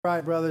All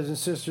right, brothers and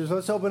sisters,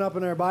 let's open up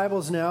in our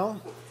Bibles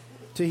now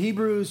to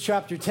Hebrews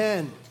chapter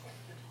 10.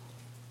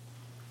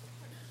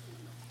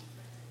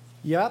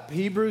 Yep,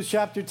 Hebrews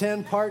chapter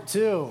 10, part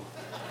 2.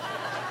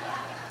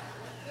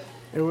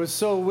 It was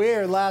so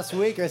weird last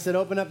week. I said,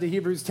 open up to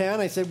Hebrews 10.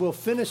 I said, we'll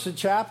finish the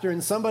chapter,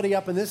 and somebody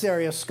up in this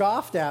area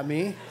scoffed at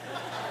me.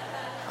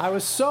 I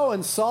was so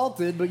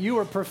insulted, but you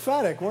were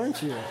prophetic,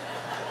 weren't you?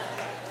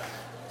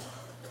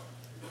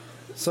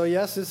 So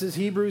yes, this is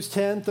Hebrews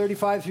 10,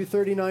 35 through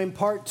 39,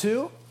 part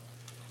 2.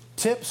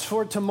 Tips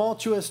for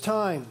tumultuous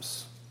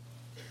times.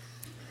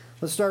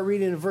 Let's start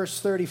reading in verse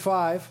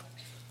 35.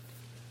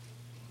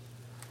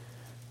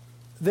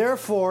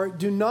 Therefore,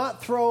 do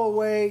not throw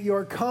away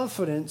your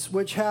confidence,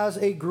 which has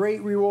a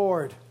great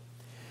reward.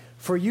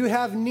 For you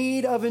have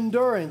need of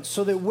endurance,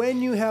 so that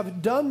when you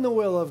have done the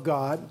will of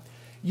God,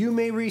 you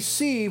may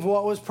receive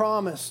what was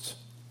promised.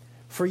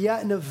 For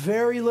yet in a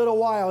very little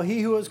while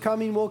he who is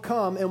coming will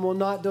come and will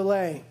not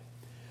delay.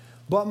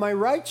 But my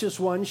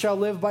righteous one shall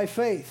live by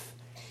faith.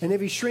 And if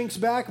he shrinks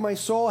back, my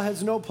soul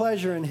has no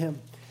pleasure in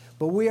him.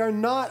 But we are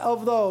not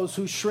of those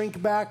who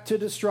shrink back to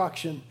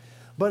destruction,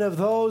 but of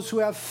those who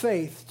have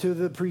faith to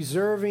the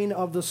preserving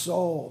of the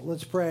soul.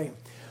 Let's pray.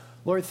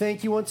 Lord,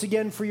 thank you once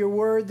again for your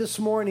word this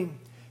morning.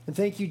 And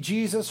thank you,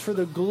 Jesus, for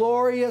the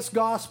glorious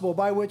gospel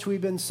by which we've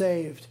been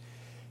saved.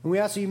 And we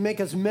ask that you make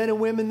us men and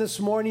women this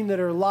morning that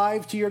are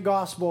alive to your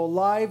gospel,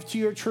 alive to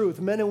your truth,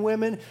 men and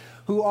women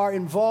who are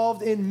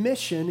involved in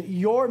mission,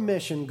 your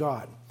mission,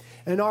 God.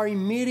 In our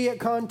immediate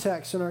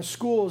context, in our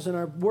schools, in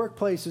our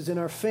workplaces, in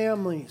our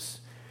families.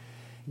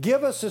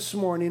 Give us this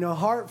morning a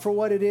heart for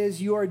what it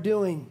is you are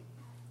doing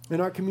in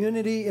our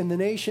community, in the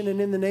nation, and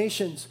in the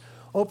nations.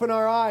 Open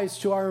our eyes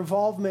to our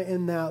involvement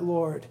in that,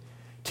 Lord.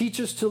 Teach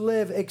us to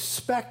live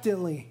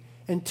expectantly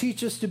and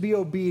teach us to be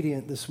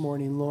obedient this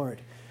morning,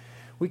 Lord.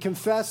 We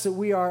confess that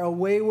we are a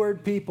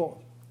wayward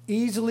people,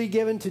 easily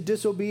given to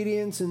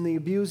disobedience and the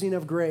abusing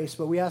of grace,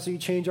 but we ask that you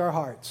change our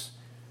hearts.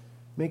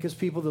 Make us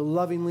people that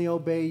lovingly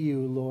obey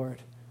you,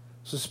 Lord.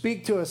 So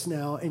speak to us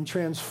now and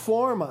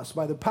transform us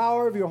by the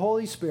power of your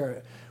Holy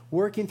Spirit,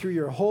 working through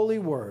your holy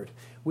word.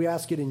 We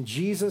ask it in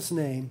Jesus'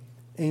 name.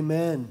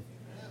 Amen.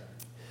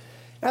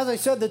 As I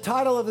said, the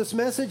title of this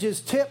message is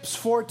Tips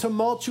for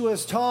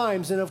Tumultuous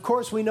Times. And of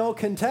course, we know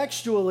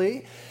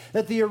contextually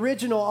that the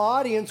original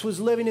audience was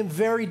living in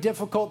very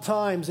difficult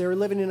times. They were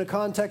living in a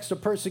context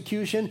of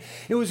persecution.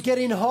 It was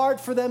getting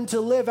hard for them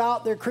to live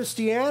out their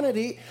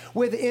Christianity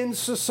within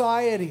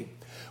society.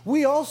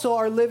 We also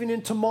are living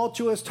in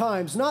tumultuous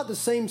times, not the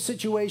same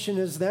situation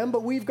as them,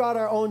 but we've got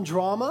our own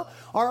drama,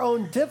 our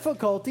own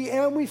difficulty,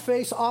 and we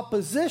face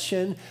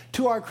opposition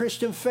to our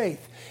Christian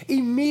faith.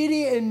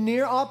 Immediate and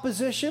near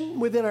opposition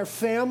within our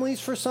families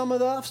for some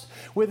of us,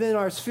 within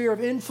our sphere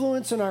of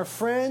influence and our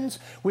friends,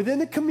 within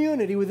the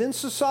community, within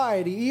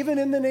society, even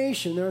in the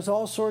nation, there's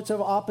all sorts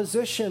of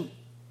opposition.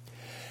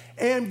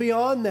 And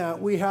beyond that,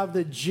 we have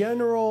the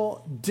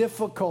general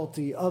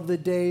difficulty of the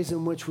days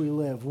in which we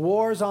live.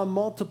 Wars on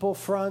multiple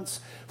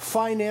fronts,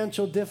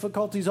 financial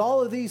difficulties,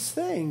 all of these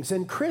things.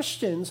 And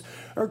Christians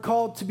are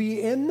called to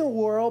be in the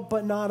world,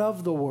 but not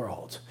of the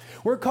world.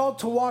 We're called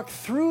to walk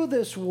through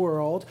this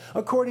world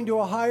according to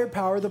a higher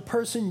power, the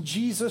person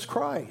Jesus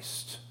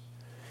Christ.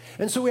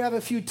 And so we have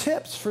a few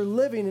tips for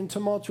living in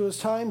tumultuous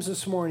times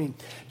this morning.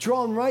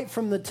 Drawn right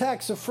from the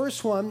text, the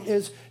first one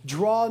is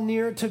draw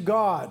near to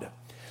God.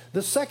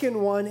 The second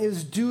one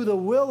is do the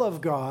will of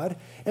God.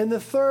 And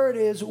the third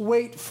is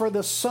wait for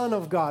the Son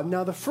of God.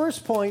 Now, the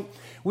first point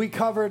we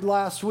covered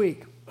last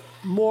week,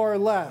 more or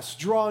less,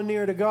 draw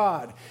near to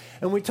God.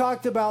 And we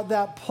talked about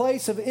that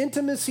place of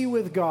intimacy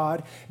with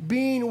God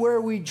being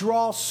where we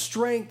draw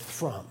strength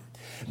from,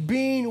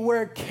 being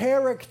where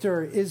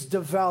character is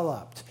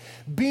developed,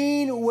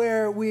 being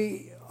where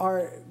we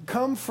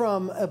come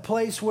from a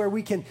place where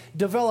we can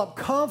develop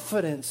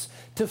confidence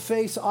to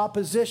face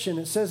opposition.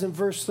 It says in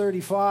verse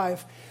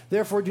 35,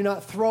 therefore do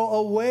not throw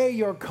away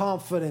your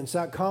confidence.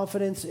 That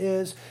confidence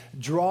is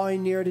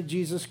drawing near to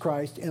Jesus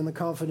Christ and the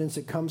confidence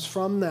that comes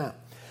from that.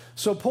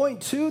 So point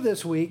 2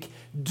 this week,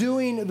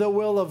 doing the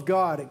will of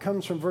God. It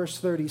comes from verse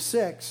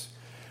 36,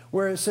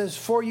 where it says,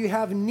 for you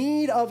have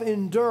need of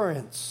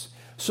endurance,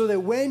 so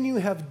that when you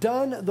have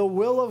done the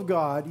will of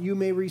God, you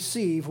may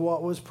receive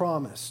what was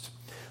promised.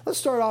 Let's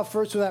start off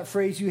first with that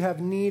phrase, you have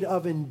need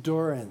of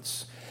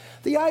endurance.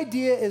 The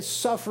idea is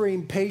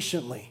suffering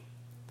patiently.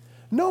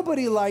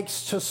 Nobody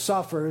likes to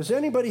suffer. Is there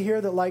anybody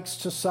here that likes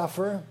to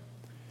suffer?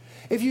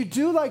 If you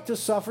do like to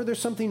suffer, there's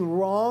something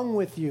wrong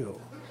with you.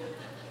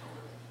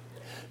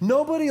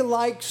 Nobody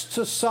likes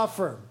to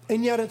suffer,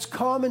 and yet it's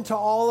common to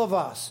all of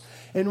us.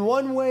 In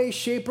one way,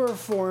 shape, or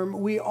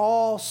form, we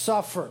all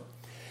suffer.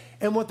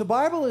 And what the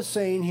Bible is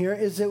saying here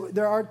is that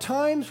there are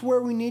times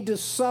where we need to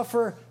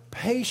suffer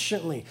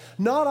patiently.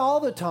 Not all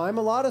the time.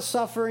 A lot of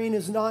suffering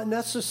is not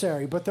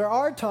necessary, but there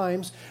are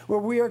times where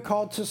we are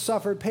called to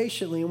suffer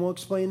patiently, and we'll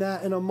explain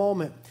that in a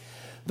moment.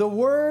 The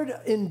word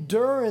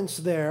endurance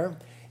there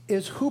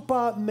is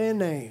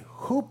hupamene.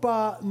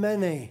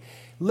 Hupamene.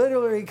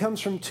 Literally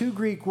comes from two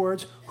Greek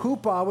words,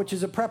 hupa, which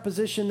is a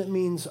preposition that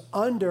means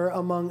under,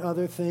 among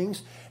other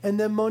things, and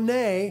then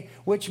mone,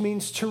 which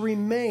means to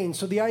remain.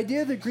 So the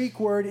idea of the Greek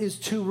word is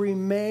to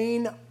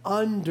remain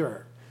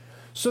under.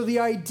 So the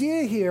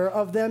idea here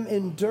of them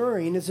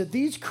enduring is that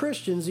these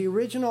Christians, the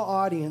original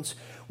audience,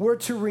 were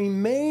to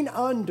remain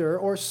under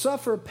or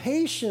suffer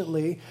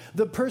patiently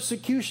the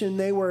persecution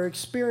they were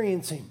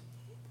experiencing,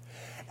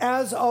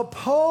 as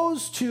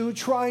opposed to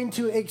trying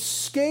to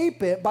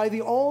escape it by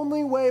the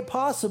only way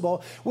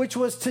possible, which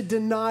was to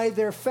deny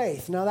their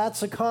faith. Now,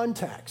 that's the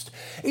context.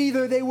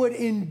 Either they would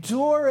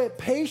endure it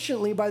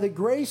patiently by the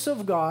grace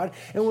of God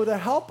and with the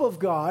help of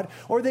God,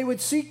 or they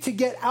would seek to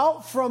get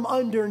out from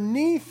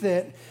underneath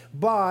it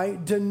by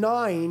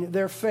denying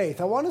their faith.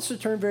 I want us to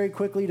turn very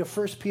quickly to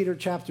 1 Peter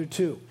chapter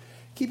 2.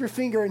 Keep your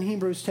finger in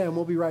Hebrews 10.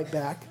 We'll be right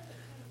back.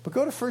 But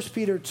go to 1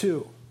 Peter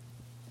 2.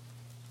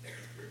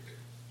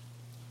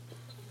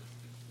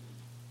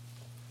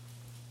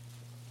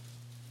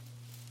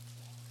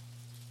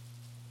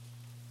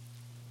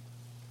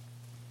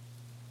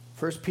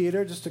 1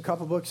 Peter, just a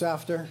couple books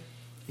after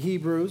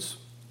Hebrews.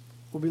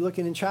 We'll be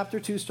looking in chapter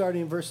 2,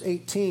 starting in verse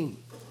 18.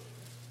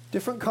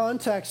 Different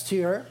context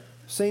here,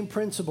 same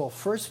principle.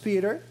 1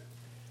 Peter,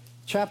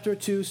 chapter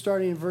 2,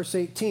 starting in verse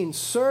 18.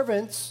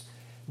 Servants,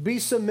 be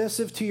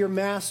submissive to your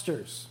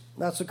masters.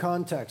 That's the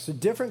context. A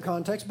different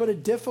context, but a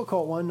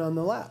difficult one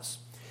nonetheless.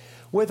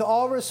 With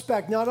all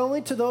respect, not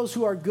only to those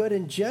who are good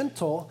and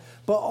gentle,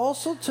 but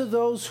also to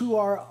those who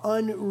are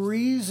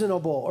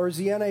unreasonable, or as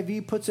the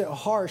NIV puts it,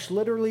 harsh,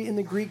 literally in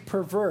the Greek,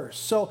 perverse.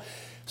 So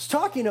it's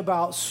talking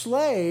about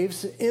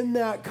slaves in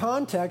that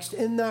context,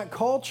 in that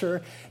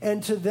culture,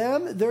 and to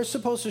them, they're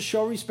supposed to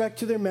show respect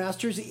to their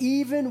masters,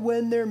 even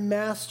when their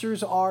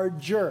masters are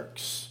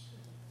jerks.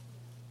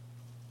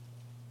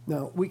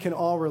 Now, we can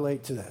all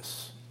relate to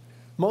this.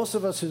 Most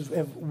of us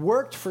have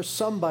worked for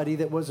somebody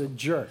that was a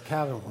jerk,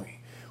 haven't we?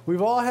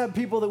 We've all had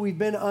people that we've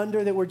been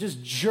under that were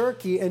just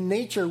jerky in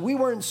nature. We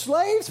weren't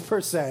slaves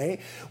per se.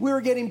 We were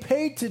getting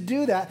paid to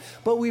do that.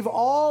 But we've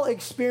all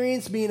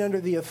experienced being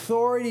under the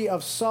authority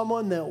of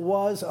someone that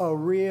was a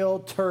real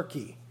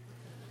turkey.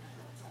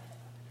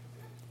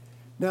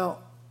 Now,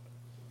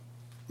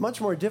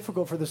 much more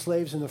difficult for the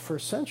slaves in the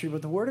first century,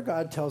 but the Word of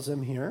God tells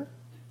them here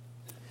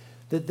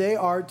that they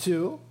are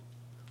to,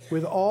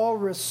 with all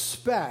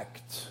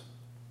respect,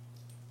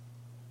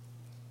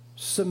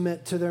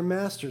 submit to their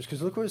masters.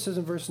 Because look what it says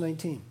in verse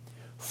 19.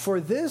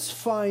 For this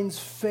finds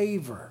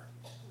favor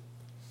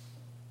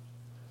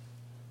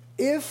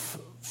if,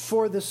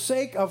 for the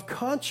sake of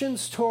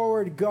conscience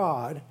toward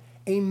God,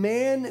 a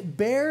man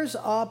bears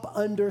up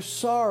under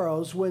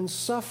sorrows when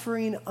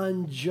suffering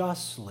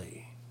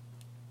unjustly.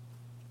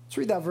 Let's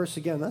read that verse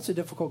again. That's a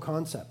difficult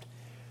concept.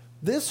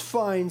 This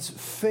finds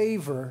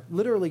favor,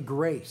 literally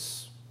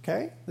grace.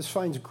 Okay? This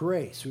finds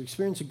grace. We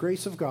experience the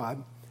grace of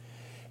God.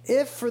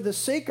 If for the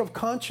sake of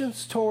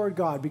conscience toward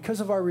God,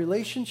 because of our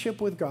relationship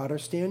with God, our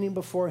standing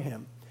before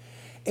Him,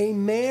 a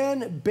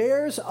man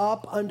bears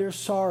up under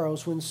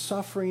sorrows when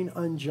suffering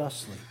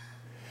unjustly.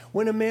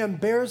 When a man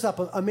bears up,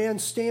 a man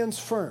stands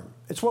firm.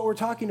 It's what we're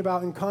talking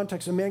about in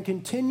context. A man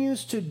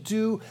continues to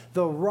do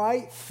the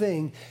right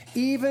thing,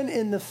 even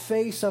in the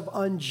face of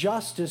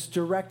injustice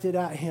directed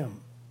at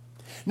him.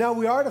 Now,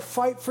 we are to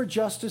fight for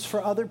justice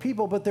for other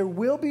people, but there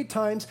will be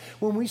times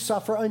when we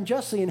suffer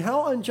unjustly. And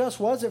how unjust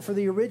was it for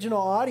the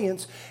original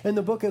audience in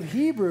the book of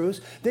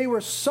Hebrews? They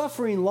were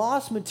suffering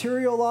loss,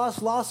 material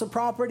loss, loss of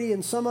property,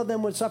 and some of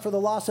them would suffer the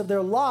loss of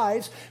their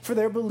lives for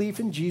their belief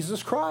in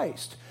Jesus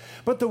Christ.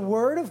 But the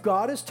Word of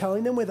God is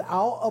telling them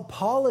without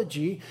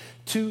apology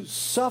to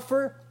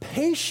suffer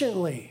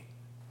patiently,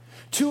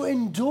 to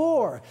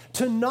endure,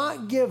 to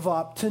not give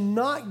up, to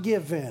not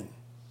give in.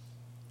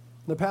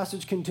 The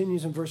passage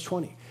continues in verse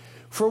 20.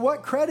 For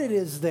what credit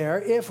is there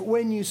if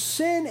when you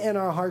sin and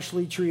are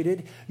harshly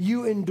treated,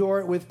 you endure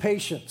it with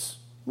patience?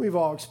 We've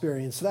all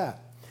experienced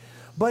that.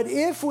 But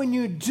if when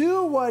you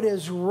do what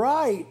is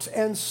right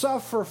and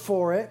suffer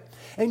for it,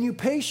 and you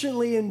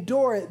patiently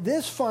endure it,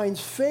 this finds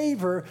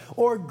favor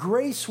or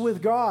grace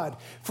with God.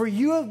 For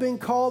you have been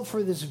called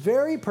for this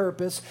very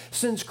purpose,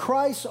 since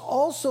Christ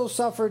also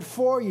suffered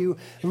for you,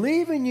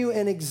 leaving you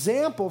an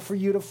example for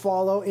you to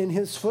follow in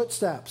His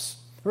footsteps.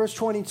 Verse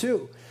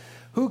 22,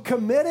 who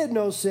committed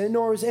no sin,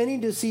 nor was any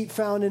deceit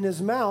found in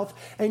his mouth,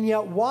 and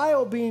yet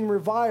while being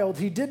reviled,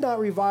 he did not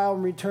revile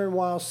in return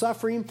while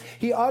suffering.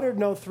 He uttered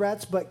no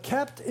threats, but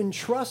kept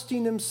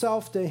entrusting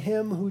himself to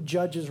Him who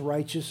judges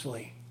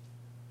righteously.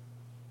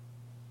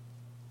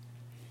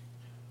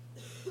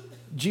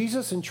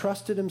 Jesus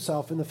entrusted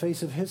Himself in the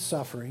face of His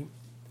suffering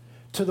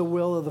to the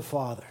will of the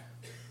Father.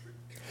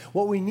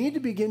 What we need to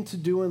begin to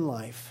do in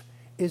life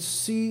is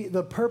see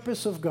the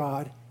purpose of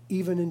God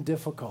even in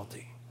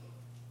difficulty.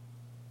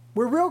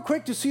 We're real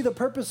quick to see the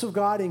purpose of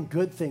God in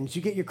good things.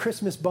 You get your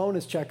Christmas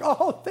bonus check.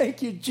 Oh,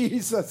 thank you,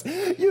 Jesus.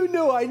 You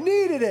knew I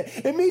needed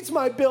it. It meets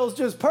my bills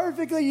just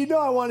perfectly. You know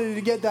I wanted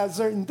to get that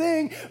certain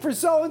thing for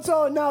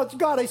so-and-so, and now it's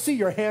God, I see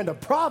your hand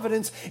of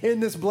providence in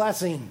this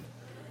blessing.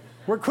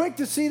 We're quick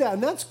to see that,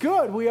 and that's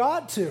good. We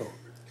ought to.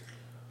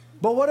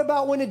 But what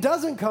about when it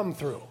doesn't come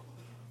through?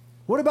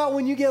 What about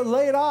when you get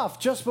laid off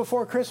just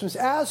before Christmas,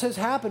 as has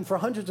happened for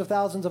hundreds of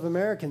thousands of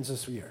Americans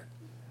this year?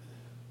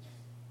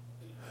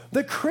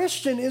 The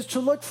Christian is to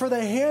look for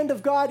the hand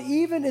of God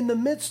even in the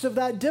midst of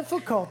that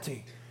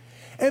difficulty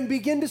and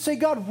begin to say,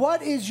 God,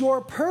 what is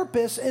your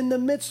purpose in the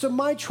midst of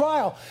my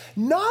trial?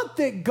 Not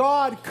that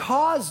God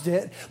caused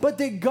it, but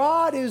that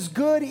God is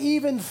good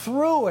even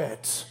through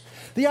it.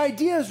 The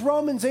idea is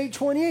Romans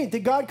 8:28,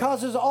 that God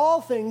causes all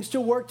things to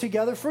work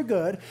together for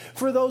good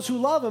for those who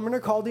love him and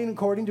are called in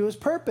according to his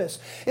purpose.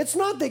 It's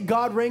not that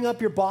God rang up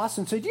your boss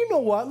and said, you know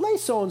what, lay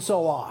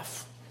so-and-so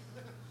off.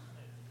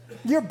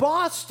 Your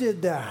boss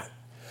did that.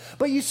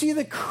 But you see,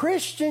 the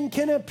Christian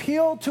can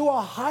appeal to a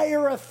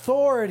higher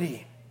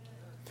authority.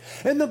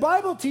 And the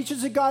Bible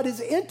teaches that God is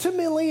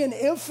intimately and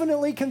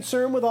infinitely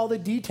concerned with all the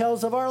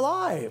details of our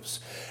lives.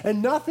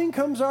 And nothing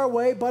comes our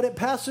way, but it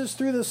passes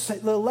through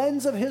the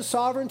lens of his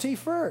sovereignty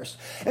first.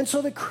 And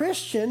so the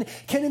Christian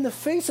can, in the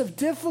face of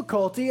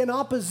difficulty and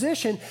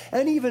opposition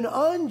and even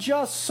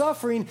unjust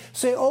suffering,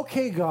 say,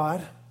 okay,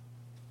 God,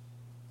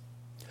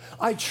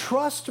 I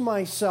trust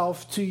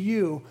myself to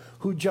you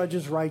who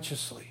judges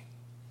righteously.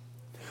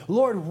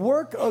 Lord,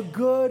 work a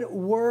good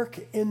work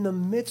in the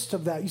midst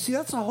of that. You see,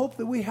 that's the hope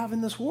that we have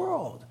in this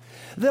world.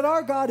 That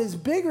our God is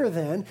bigger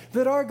than,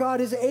 that our God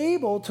is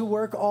able to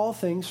work all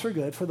things for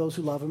good for those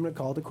who love him and are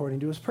called according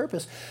to his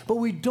purpose. But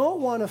we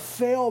don't want to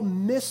fail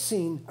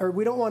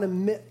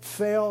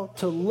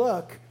to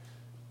look,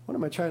 what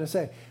am I trying to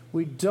say?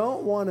 We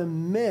don't want to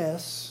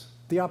miss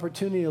the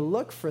opportunity to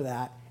look for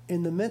that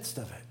in the midst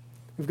of it.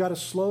 We've got to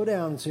slow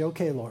down and say,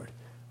 okay, Lord,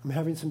 I'm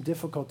having some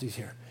difficulties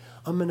here.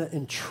 I'm going to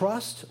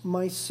entrust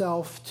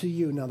myself to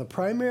you. Now, the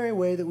primary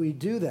way that we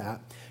do that,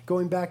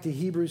 going back to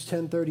Hebrews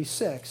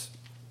 10:36,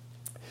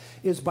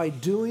 is by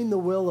doing the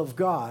will of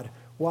God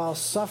while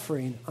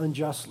suffering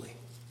unjustly.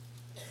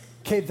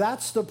 Okay,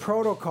 that's the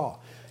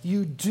protocol.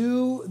 You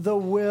do the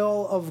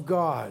will of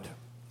God.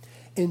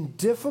 In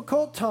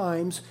difficult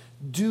times,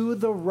 do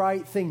the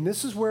right thing.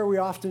 This is where we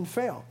often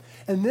fail.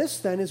 And this,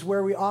 then, is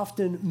where we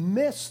often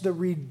miss the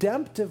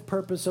redemptive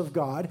purpose of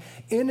God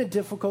in a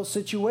difficult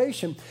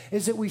situation,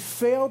 is that we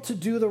fail to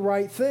do the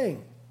right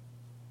thing.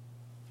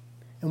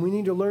 And we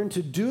need to learn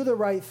to do the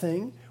right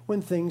thing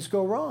when things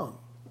go wrong.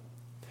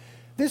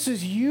 This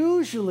is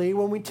usually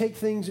when we take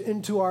things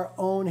into our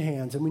own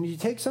hands. And when you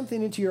take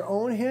something into your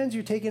own hands,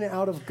 you're taking it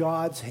out of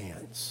God's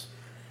hands.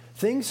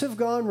 Things have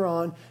gone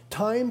wrong.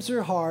 Times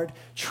are hard.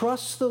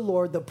 Trust the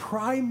Lord. The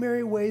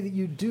primary way that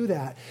you do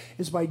that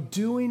is by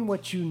doing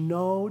what you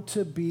know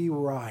to be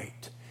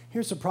right.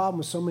 Here's the problem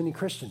with so many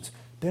Christians.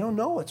 They don't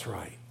know what's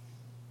right.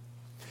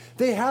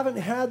 They haven't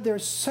had their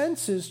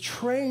senses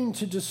trained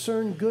to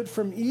discern good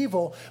from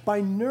evil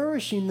by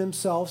nourishing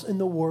themselves in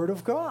the Word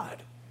of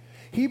God.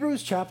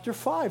 Hebrews chapter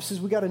 5 says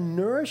we got to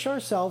nourish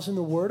ourselves in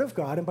the Word of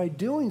God, and by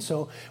doing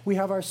so, we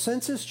have our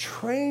senses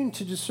trained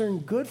to discern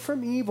good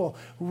from evil,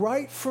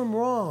 right from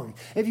wrong.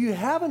 If you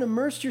haven't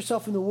immersed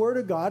yourself in the Word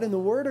of God and the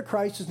Word of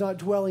Christ is not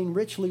dwelling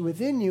richly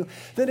within you,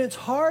 then it's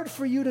hard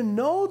for you to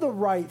know the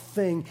right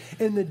thing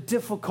in the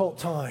difficult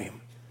time.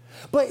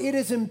 But it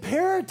is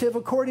imperative,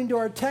 according to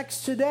our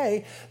text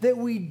today, that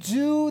we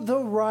do the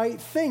right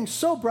thing.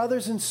 So,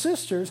 brothers and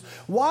sisters,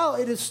 while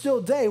it is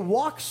still day,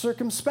 walk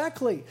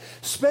circumspectly.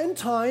 Spend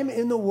time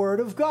in the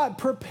Word of God.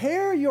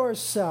 Prepare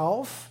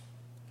yourself.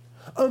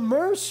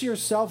 Immerse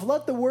yourself.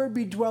 Let the Word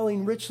be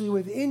dwelling richly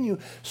within you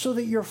so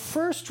that your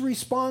first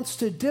response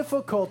to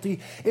difficulty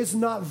is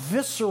not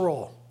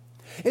visceral.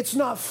 It's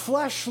not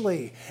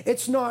fleshly.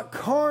 It's not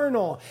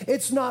carnal.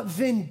 It's not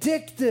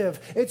vindictive.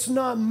 It's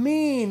not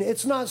mean.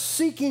 It's not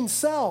seeking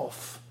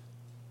self.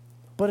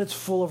 But it's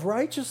full of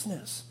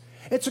righteousness.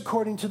 It's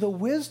according to the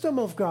wisdom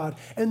of God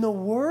and the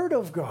Word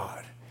of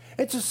God.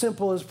 It's as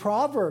simple as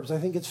Proverbs. I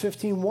think it's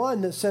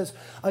 15:1 that says,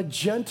 a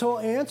gentle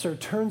answer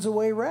turns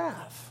away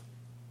wrath.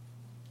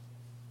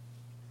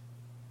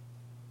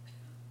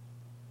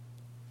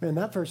 Man,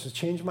 that verse has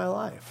changed my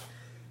life.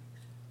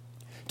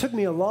 Took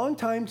me a long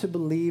time to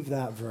believe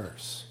that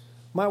verse.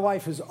 My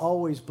wife has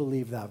always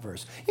believed that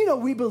verse. You know,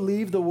 we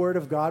believe the Word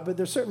of God, but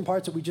there's certain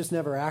parts that we just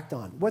never act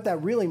on. What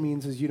that really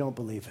means is you don't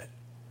believe it.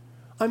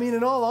 I mean,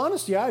 in all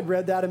honesty, I'd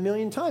read that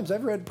 1,000,000 times.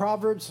 I've read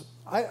Proverbs,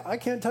 I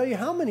can't tell you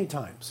how many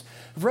times.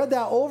 I've read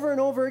that over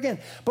and over again.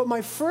 But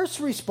my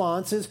first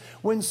response is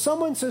when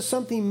someone says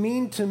something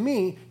mean to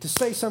me, to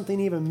say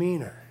something even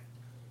meaner.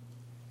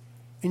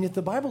 And yet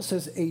the Bible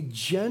says a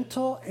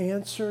gentle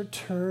answer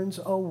turns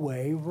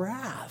away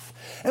wrath.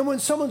 And when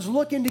someone's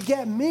looking to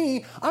get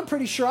me, I'm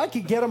pretty sure I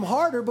could get them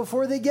harder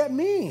before they get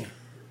me.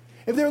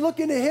 If they're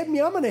looking to hit me,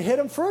 I'm going to hit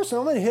them first, and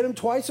I'm going to hit them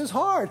twice as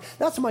hard.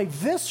 That's my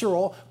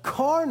visceral,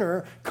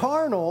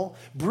 carnal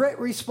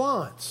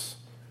response.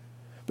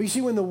 But you see,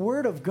 when the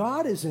Word of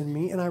God is in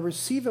me and I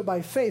receive it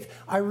by faith,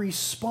 I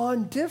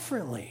respond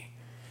differently.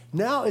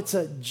 Now it's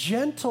a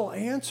gentle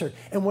answer.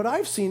 And what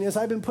I've seen is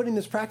I've been putting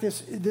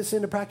this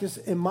into practice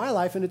in my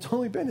life, and it's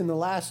only been in the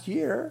last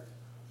year.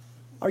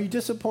 Are you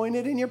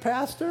disappointed in your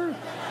pastor?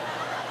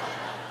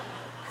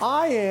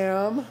 I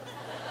am.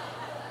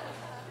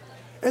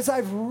 As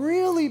I've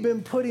really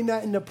been putting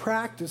that into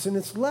practice, and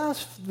it's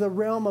left the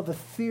realm of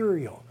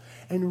ethereal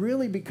and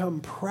really become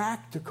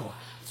practical,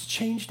 it's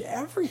changed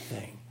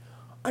everything.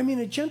 I mean,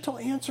 a gentle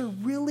answer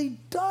really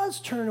does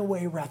turn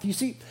away wrath. You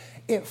see,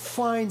 it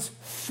finds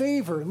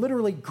favor,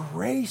 literally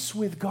grace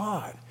with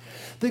God.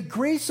 The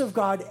grace of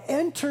God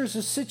enters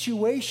a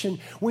situation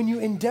when you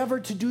endeavor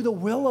to do the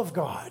will of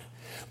God.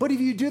 But if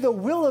you do the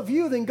will of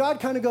you, then God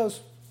kind of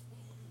goes,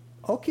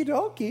 okie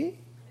dokie.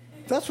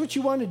 That's what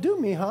you want to do,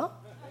 me, huh?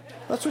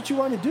 That's what you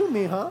want to do,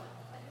 me, huh?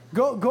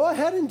 Go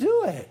ahead and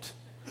do it.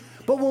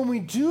 But when we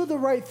do the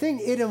right thing,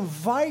 it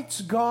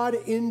invites God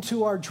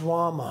into our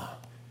drama.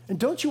 And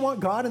don't you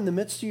want God in the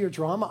midst of your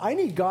drama? I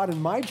need God in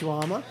my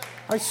drama.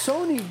 I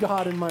so need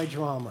God in my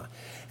drama.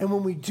 And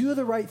when we do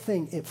the right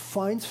thing, it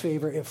finds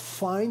favor, it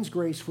finds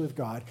grace with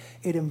God,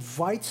 it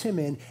invites him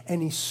in,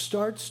 and he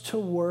starts to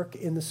work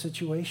in the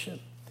situation.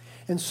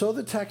 And so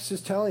the text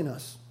is telling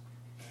us,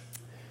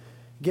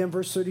 again,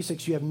 verse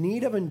 36, you have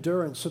need of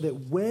endurance so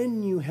that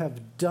when you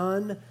have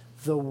done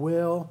the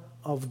will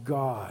of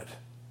God,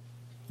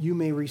 you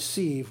may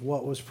receive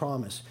what was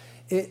promised.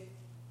 It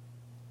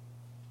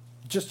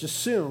just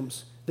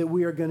assumes that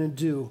we are going to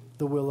do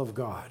the will of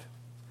God.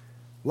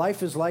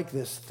 Life is like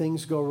this.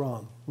 Things go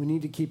wrong. We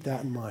need to keep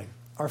that in mind.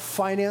 Our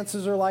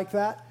finances are like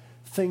that.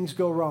 Things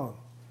go wrong.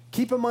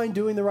 Keep in mind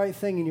doing the right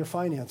thing in your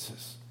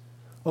finances.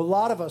 A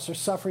lot of us are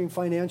suffering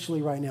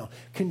financially right now.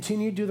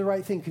 Continue to do the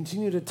right thing.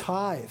 Continue to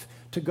tithe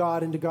to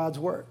God and to God's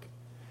work.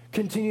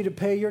 Continue to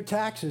pay your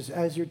taxes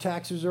as your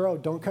taxes are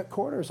owed. Don't cut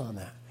corners on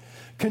that.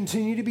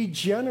 Continue to be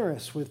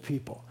generous with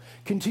people.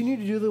 Continue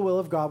to do the will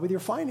of God with your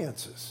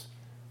finances.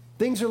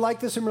 Things are like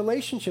this in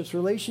relationships.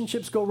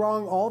 Relationships go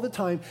wrong all the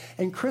time,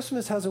 and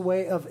Christmas has a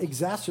way of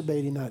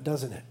exacerbating that,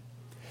 doesn't it?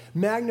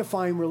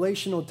 Magnifying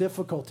relational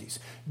difficulties.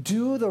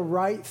 Do the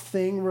right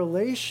thing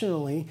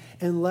relationally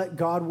and let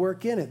God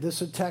work in it.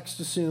 This text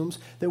assumes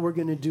that we're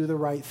going to do the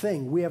right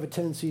thing. We have a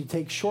tendency to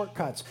take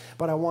shortcuts,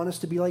 but I want us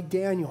to be like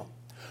Daniel,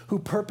 who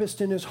purposed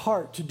in his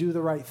heart to do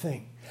the right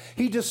thing.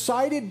 He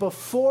decided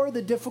before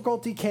the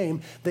difficulty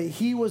came that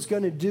he was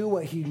going to do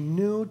what he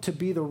knew to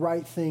be the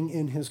right thing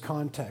in his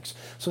context.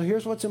 So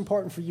here's what's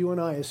important for you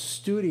and I as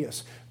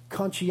studious,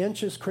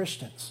 conscientious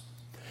Christians.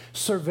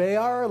 Survey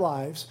our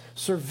lives,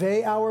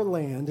 survey our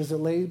land as it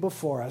lays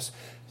before us,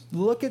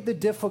 look at the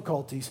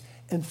difficulties,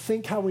 and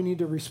think how we need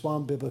to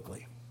respond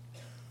biblically.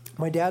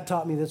 My dad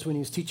taught me this when he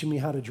was teaching me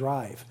how to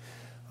drive.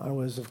 I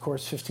was, of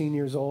course, 15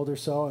 years old or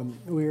so, and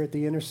we were at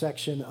the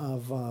intersection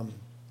of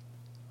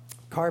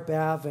Carp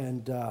Ave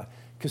and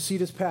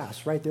Casitas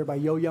Pass, right there by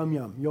Yo Yum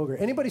Yum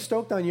yogurt. Anybody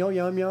stoked on Yo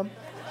Yum Yum?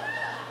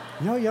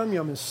 Yo Yum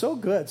Yum is so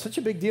good. Such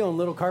a big deal in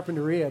Little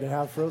Carpinteria to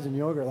have frozen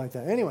yogurt like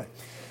that. Anyway,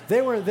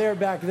 they weren't there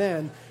back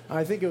then.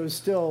 I think it was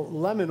still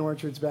lemon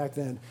orchards back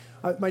then.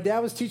 My dad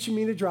was teaching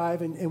me to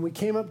drive, and we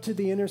came up to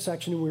the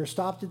intersection, and we were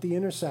stopped at the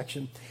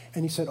intersection,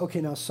 and he said, okay,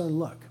 now, son,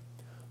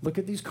 look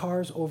at these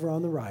cars over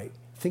on the right.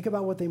 Think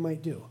about what they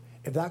might do.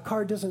 If that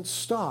car doesn't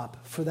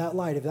stop for that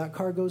light, if that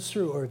car goes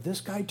through, or if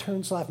this guy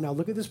turns left, now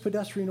look at this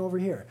pedestrian over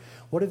here.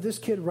 What if this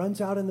kid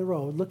runs out in the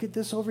road? Look at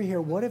this over here.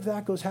 What if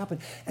that goes happen?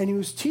 And he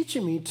was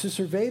teaching me to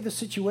survey the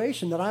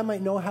situation that I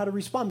might know how to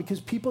respond,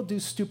 because people do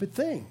stupid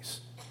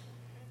things.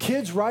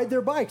 Kids ride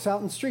their bikes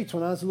out in the streets.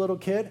 When I was a little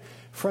kid,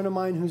 a friend of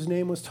mine whose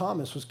name was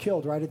Thomas was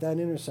killed right at that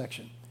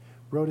intersection.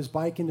 Rode his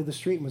bike into the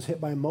street and was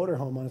hit by a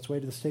motorhome on its way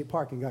to the state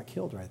park and got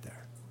killed right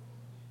there.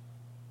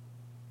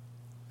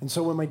 And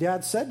so when my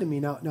dad said to me,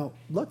 now,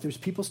 look, there's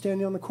people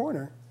standing on the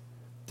corner.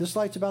 This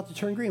light's about to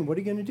turn green. What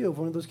are you going to do if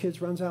one of those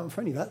kids runs out in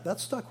front of you? That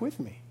stuck with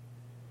me.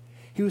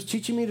 He was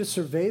teaching me to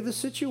survey the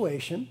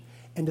situation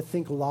and to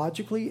think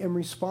logically and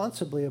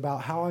responsibly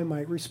about how I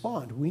might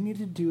respond. We need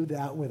to do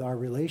that with our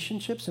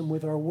relationships and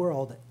with our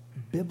world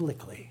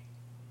biblically.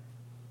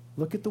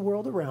 Look at the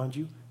world around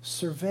you,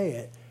 survey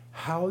it.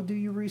 How do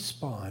you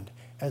respond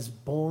as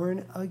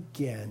born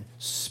again,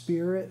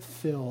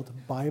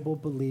 spirit-filled,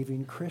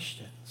 Bible-believing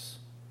Christians?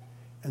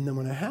 And then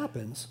when it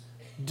happens,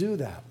 do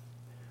that.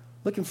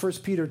 Look in 1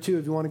 Peter 2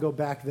 if you want to go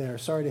back there.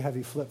 Sorry to have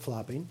you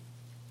flip-flopping.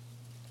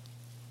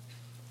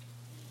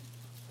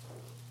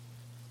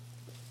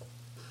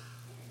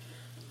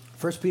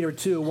 1 Peter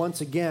 2, once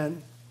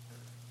again,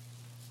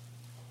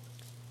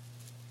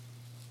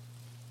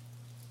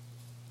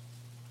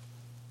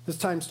 this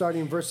time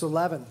starting in verse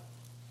 11.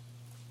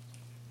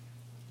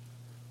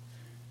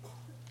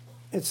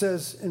 It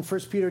says in 1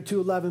 Peter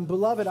 2:11,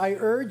 Beloved, I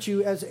urge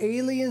you as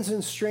aliens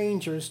and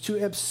strangers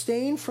to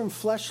abstain from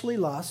fleshly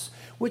lusts,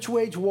 which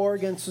wage war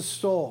against the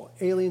soul.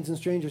 Aliens and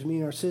strangers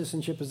mean our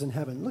citizenship is in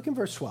heaven. Look in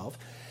verse 12.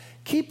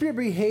 Keep your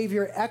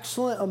behavior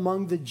excellent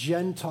among the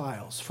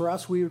Gentiles. For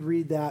us, we would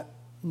read that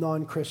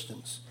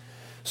non-Christians.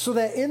 So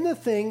that in the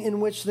thing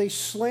in which they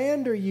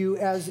slander you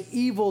as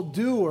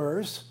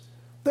evildoers,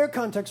 their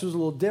context was a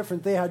little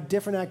different. They had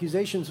different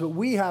accusations, but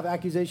we have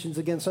accusations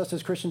against us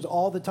as Christians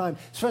all the time,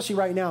 especially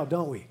right now,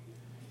 don't we?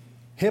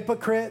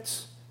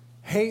 Hypocrites,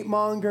 hate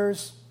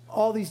mongers,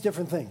 all these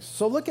different things.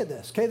 So look at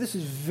this, okay? This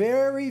is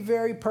very,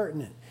 very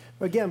pertinent.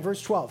 Again,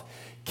 verse 12.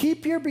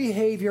 Keep your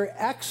behavior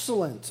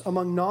excellent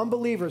among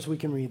non-believers, we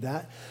can read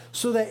that,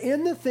 so that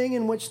in the thing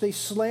in which they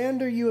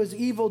slander you as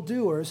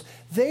evildoers,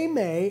 they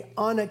may,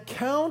 on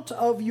account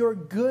of your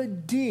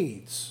good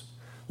deeds,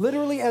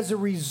 literally as a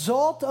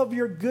result of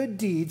your good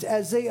deeds,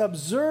 as they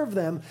observe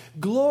them,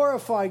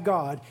 glorify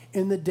God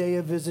in the day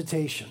of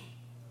visitation.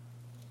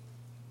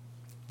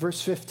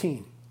 Verse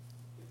 15.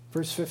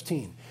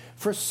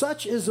 For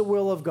such is the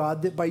will of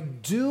God, that by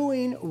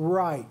doing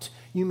right,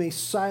 you may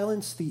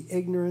silence the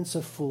ignorance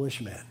of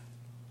foolish men.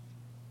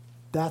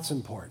 That's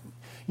important.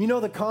 You know,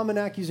 the common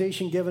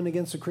accusation given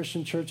against the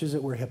Christian church is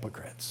that we're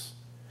hypocrites.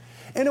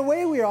 In a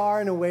way we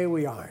are, in a way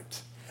we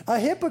aren't. A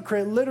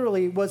hypocrite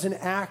literally was an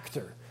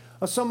actor,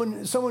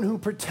 someone who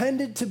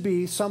pretended to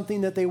be something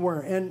that they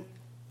weren't. And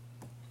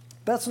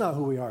that's not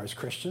who we are as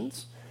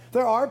Christians.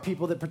 There are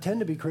people that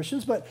pretend to be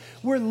Christians, but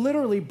we're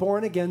literally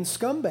born-again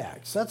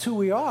scumbags. That's who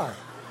we are.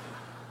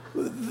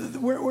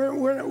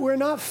 We're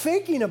not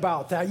faking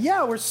about that.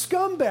 Yeah, we're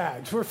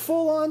scumbags. We're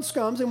full-on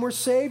scums, and we're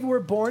saved. We're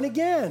born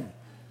again,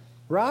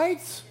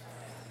 right?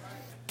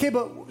 Okay,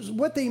 but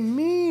what they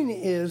mean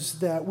is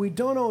that we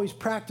don't always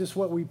practice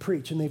what we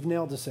preach, and they've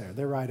nailed us there.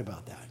 They're right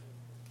about that.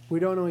 We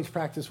don't always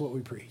practice what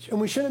we preach,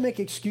 and we shouldn't make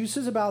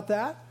excuses about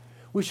that.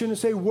 We shouldn't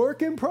say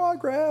work in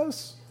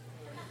progress,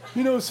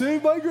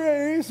 saved by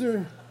grace,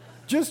 or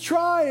just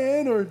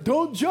trying, or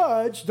don't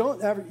judge.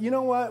 Don't ever. You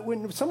know what?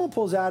 When someone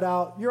pulls that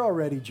out, you're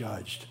already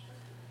judged.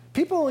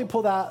 People only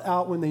pull that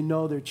out when they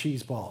know they're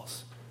cheese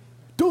balls.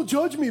 Don't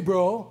judge me,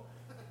 bro.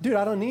 Dude,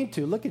 I don't need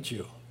to. Look at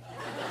you.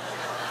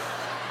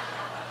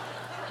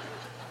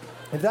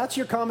 If that's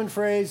your common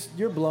phrase,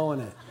 you're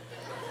blowing it.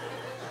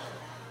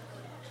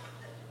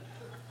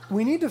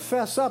 We need to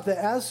fess up that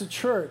as a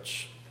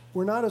church,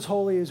 we're not as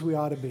holy as we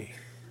ought to be.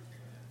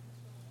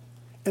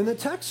 And the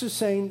text is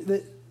saying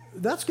that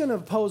that's going to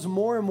pose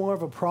more and more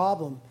of a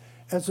problem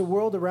as the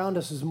world around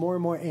us is more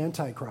and more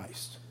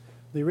antichrist.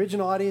 The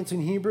original audience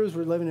in Hebrews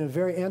were living in a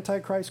very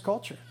antichrist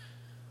culture.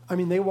 I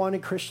mean, they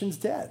wanted Christians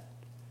dead.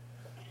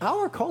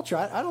 Our culture,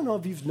 I don't know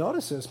if you've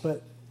noticed this,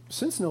 but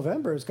since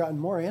November has gotten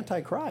more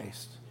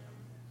antichrist.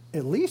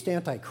 At least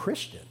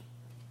anti-Christian.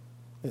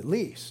 At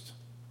least.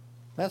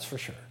 That's for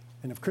sure.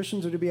 And if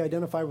Christians are to be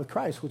identified with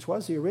Christ, which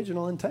was the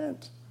original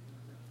intent,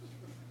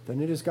 then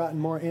it has gotten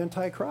more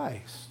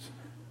antichrist.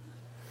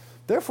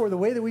 Therefore, the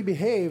way that we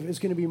behave is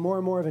going to be more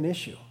and more of an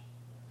issue.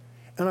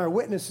 And our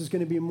witness is going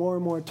to be more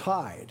and more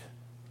tied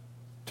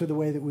to the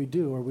way that we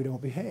do or we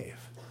don't behave.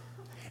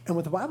 And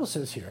what the Bible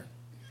says here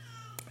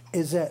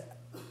is that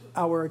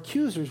our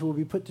accusers will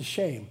be put to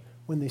shame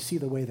when they see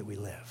the way that we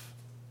live.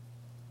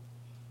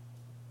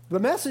 The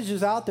message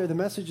is out there. The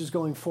message is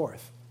going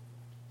forth.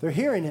 They're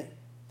hearing it.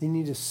 They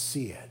need to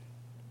see it.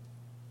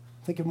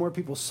 I think if more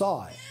people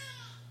saw it,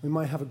 we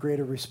might have a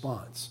greater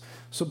response.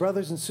 So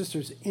brothers and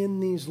sisters, in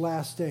these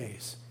last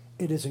days,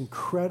 it is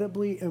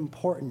incredibly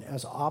important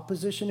as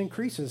opposition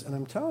increases, and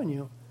I'm telling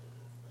you,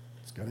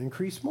 it's going to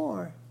increase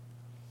more,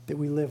 that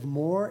we live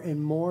more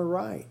and more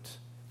right.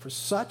 For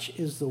such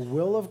is the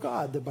will of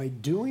God, that by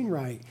doing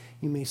right,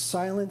 you may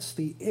silence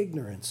the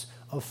ignorance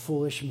of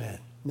foolish men.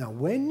 Now,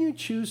 when you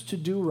choose to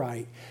do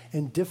right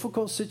in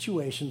difficult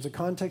situations, the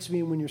context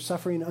being when you're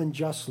suffering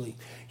unjustly,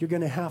 you're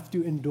going to have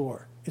to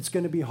endure. It's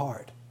going to be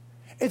hard.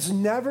 It's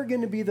never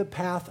going to be the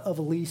path of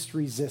least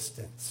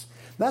resistance.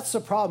 That's the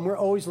problem. We're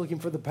always looking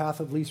for the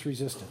path of least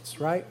resistance,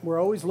 right? We're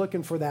always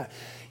looking for that.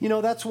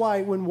 That's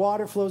why when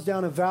water flows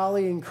down a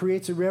valley and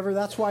creates a river,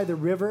 that's why the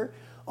river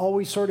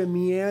always sort of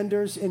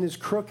meanders and is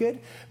crooked,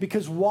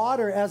 because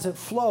water, as it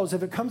flows,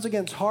 if it comes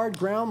against hard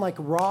ground like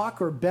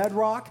rock or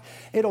bedrock,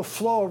 it'll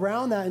flow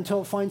around that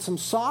until it finds some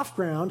soft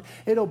ground.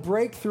 It'll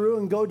break through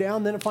and go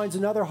down, then it finds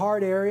another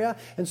hard area,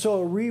 and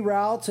so it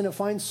reroutes and it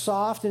finds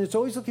soft, and it's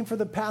always looking for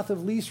the path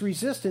of least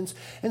resistance,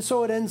 and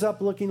so it ends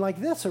up looking like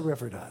this, a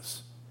river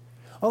does.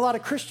 A lot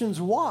of Christians'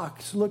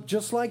 walks look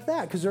just like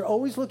that, because they're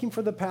always looking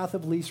for the path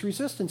of least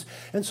resistance,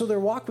 and so their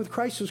walk with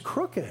Christ is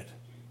crooked.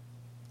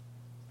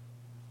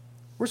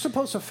 We're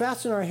supposed to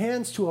fasten our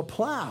hands to a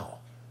plow.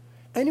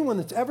 Anyone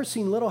that's ever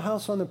seen Little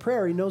House on the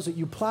Prairie knows that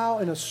you plow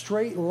in a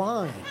straight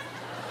line.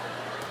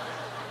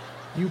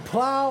 You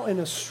plow in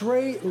a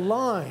straight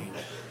line.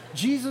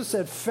 Jesus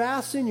said,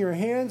 fasten your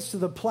hands to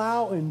the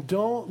plow and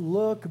don't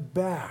look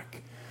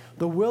back.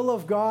 The will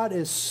of God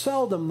is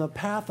seldom the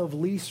path of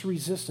least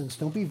resistance.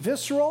 Don't be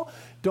visceral.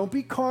 Don't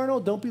be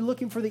carnal. Don't be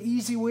looking for the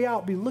easy way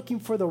out. Be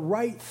looking for the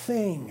right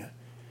thing.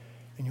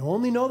 And you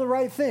only know the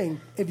right thing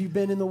if you've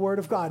been in the Word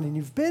of God. And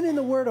you've been in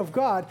the Word of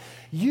God,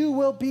 you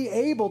will be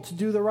able to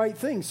do the right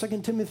thing.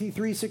 2 Timothy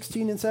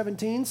 3:16 and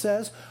 17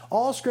 says,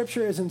 all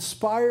Scripture is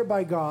inspired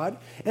by God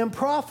and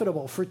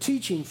profitable for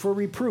teaching, for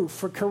reproof,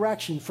 for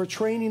correction, for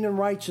training in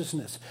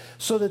righteousness,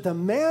 so that the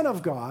man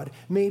of God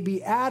may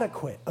be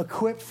adequate,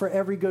 equipped for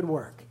every good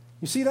work.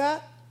 You see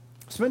that?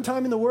 Spend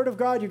time in the Word of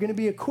God, you're going to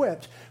be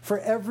equipped for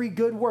every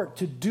good work,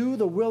 to do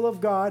the will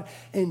of God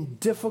in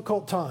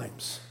difficult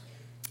times.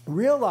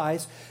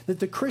 Realize that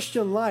the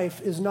Christian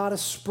life is not a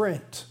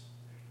sprint.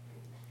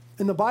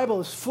 And the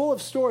Bible is full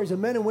of stories of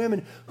men and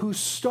women who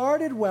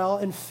started well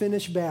and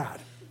finished bad.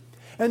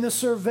 And the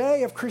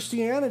survey of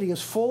Christianity is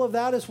full of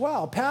that as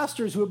well.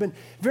 Pastors who have been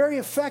very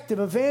effective,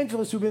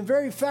 evangelists who have been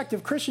very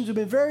effective, Christians who have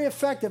been very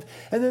effective,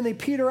 and then they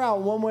peter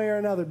out one way or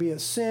another, be it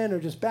sin or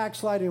just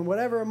backsliding,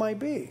 whatever it might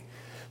be.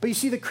 But you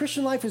see, the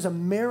Christian life is a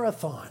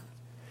marathon.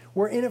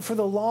 We're in it for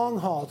the long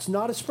haul. It's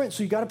not a sprint,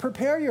 so you got to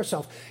prepare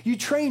yourself. You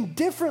train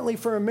differently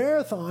for a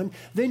marathon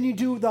than you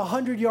do the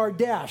 100-yard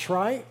dash,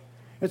 right?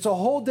 It's a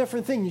whole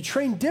different thing. You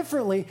train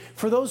differently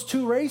for those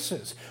two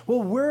races.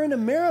 Well, we're in a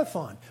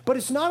marathon, but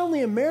it's not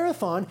only a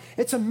marathon,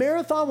 it's a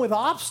marathon with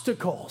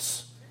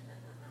obstacles,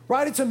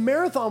 right? It's a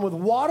marathon with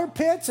water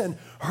pits and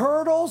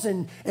hurdles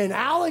and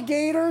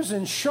alligators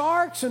and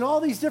sharks and all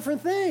these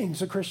different things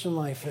the Christian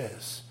life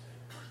is.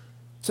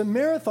 It's a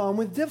marathon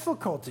with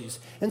difficulties.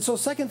 And so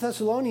 2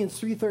 Thessalonians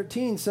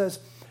 3:13 says,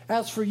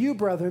 "As for you,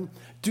 brethren,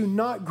 do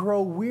not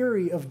grow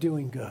weary of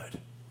doing good."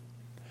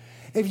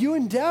 If you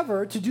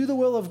endeavor to do the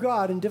will of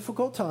God in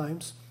difficult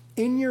times,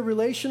 in your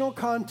relational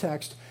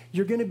context,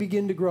 you're going to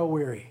begin to grow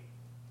weary.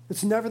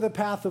 It's never the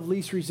path of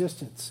least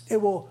resistance.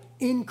 It will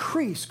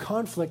increase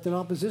conflict and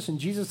opposition.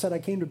 Jesus said, "I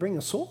came to bring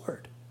a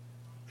sword."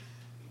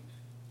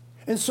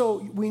 And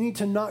so we need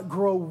to not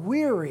grow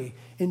weary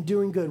in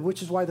doing good,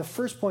 which is why the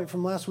first point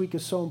from last week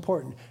is so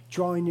important,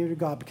 drawing near to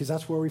God, because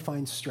that's where we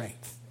find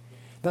strength.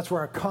 That's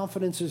where our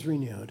confidence is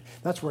renewed.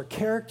 That's where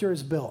character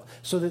is built,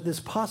 so that this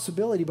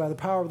possibility by the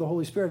power of the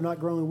Holy Spirit of not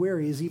growing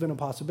weary is even a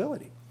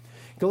possibility.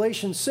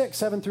 Galatians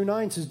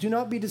 6:7-9 says, "Do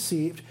not be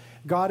deceived.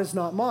 God is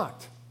not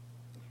mocked.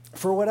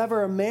 For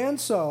whatever a man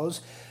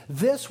sows,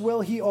 this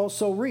will he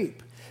also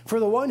reap. For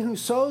the one who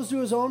sows to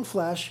his own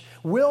flesh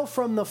will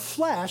from the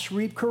flesh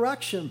reap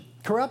corruption.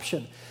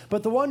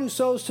 But the one who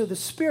sows to the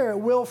Spirit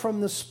will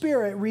from the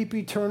Spirit reap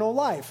eternal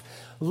life.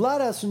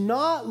 Let us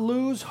not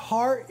lose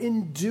heart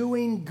in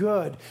doing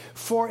good,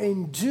 for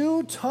in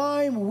due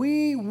time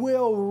we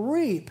will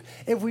reap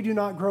if we do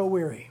not grow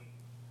weary."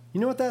 You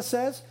know what that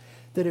says?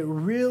 That it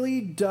really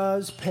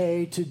does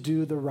pay to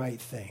do the right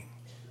thing.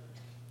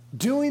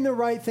 Doing the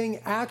right thing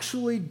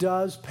actually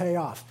does pay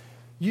off.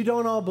 You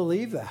don't all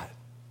believe that.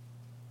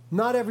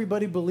 Not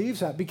everybody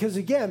believes that, because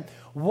again,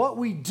 what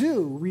we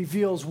do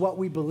reveals what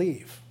we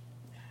believe,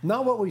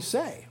 not what we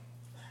say.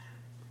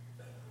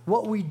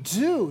 What we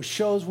do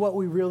shows what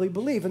we really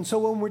believe. And so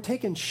when we're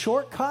taking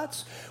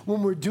shortcuts,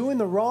 when we're doing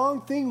the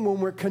wrong thing, when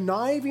we're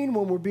conniving,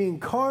 when we're being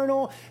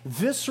carnal,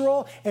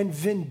 visceral, and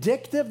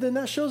vindictive, then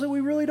that shows that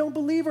we really don't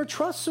believe or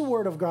trust the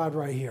Word of God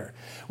right here,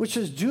 which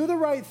says, do the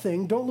right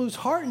thing, don't lose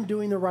heart in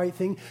doing the right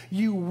thing.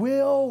 You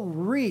will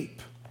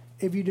reap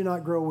if you do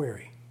not grow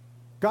weary.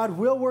 God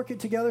will work it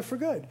together for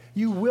good.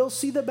 You will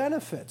see the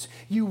benefits.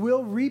 You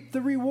will reap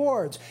the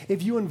rewards.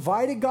 If you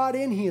invited God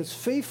in, He is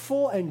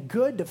faithful and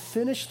good to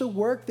finish the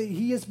work that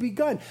He has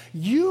begun.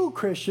 You,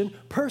 Christian,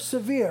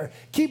 persevere.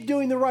 Keep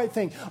doing the right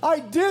thing. I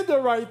did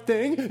the right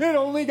thing. It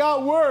only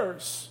got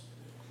worse.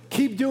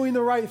 Keep doing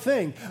the right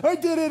thing. I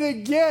did it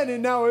again,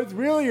 and now it's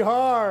really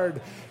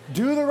hard.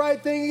 Do the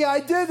right thing. I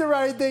did the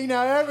right thing.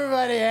 Now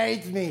everybody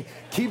hates me.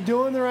 Keep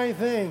doing the right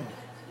thing.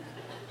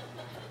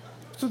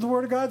 That's what the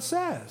Word of God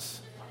says.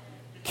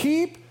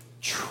 Keep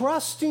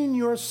trusting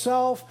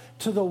yourself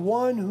to the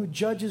one who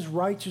judges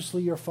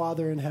righteously, your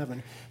Father in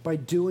heaven, by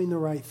doing the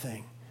right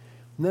thing.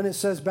 And then it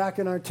says back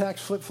in our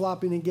text,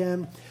 flip-flopping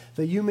again,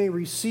 that you may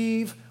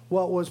receive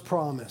what was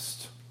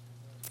promised.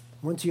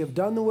 Once you have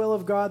done the will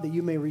of God, that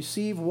you may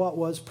receive what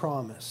was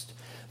promised.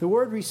 The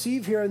word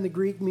receive here in the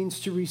Greek means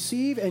to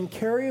receive and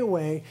carry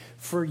away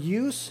for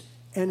use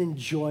and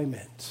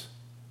enjoyment.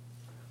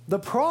 The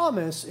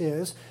promise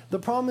is the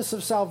promise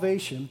of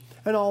salvation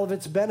and all of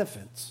its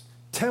benefits,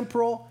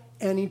 temporal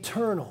and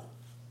eternal.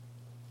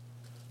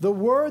 The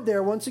word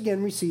there, once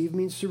again, receive,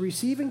 means to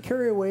receive and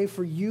carry away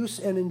for use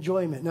and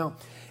enjoyment. Now,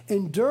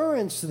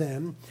 endurance,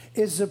 then,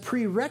 is the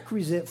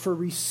prerequisite for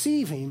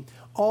receiving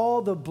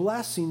all the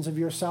blessings of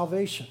your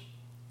salvation.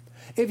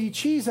 If you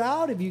cheese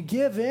out, if you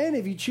give in,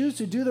 if you choose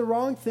to do the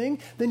wrong thing,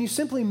 then you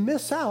simply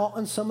miss out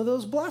on some of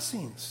those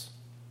blessings.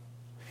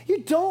 You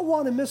don't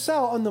want to miss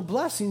out on the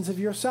blessings of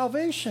your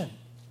salvation.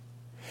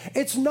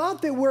 It's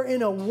not that we're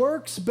in a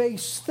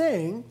works-based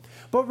thing,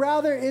 but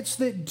rather it's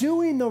that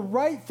doing the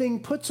right thing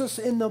puts us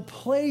in the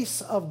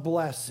place of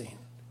blessing.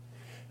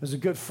 There's a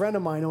good friend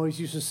of mine always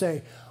used to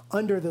say,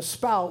 under the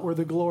spout where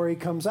the glory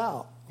comes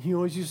out. He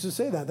always used to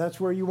say that. That's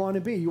where you want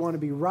to be. You want to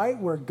be right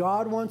where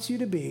God wants you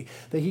to be,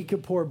 that He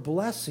could pour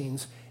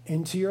blessings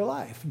into your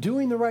life.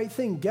 Doing the right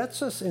thing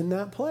gets us in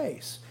that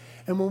place.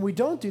 And when we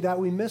don't do that,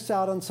 we miss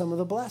out on some of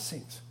the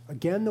blessings.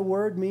 Again, the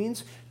word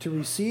means to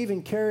receive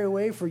and carry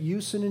away for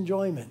use and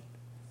enjoyment.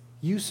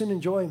 Use and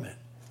enjoyment.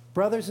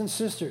 Brothers and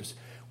sisters,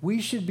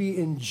 we should be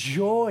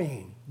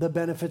enjoying the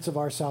benefits of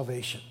our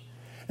salvation.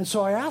 And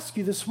so I ask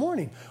you this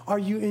morning, are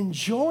you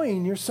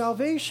enjoying your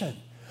salvation?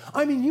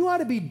 I mean, you ought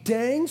to be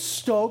dang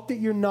stoked that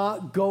you're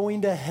not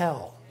going to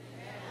hell.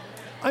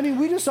 I mean,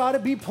 we just ought to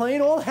be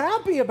plain old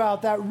happy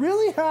about that,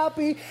 really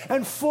happy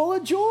and full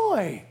of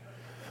joy.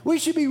 We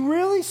should be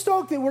really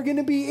stoked that we're going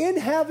to be in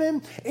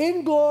heaven,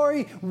 in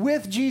glory,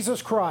 with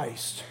Jesus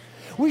Christ.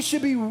 We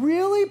should be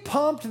really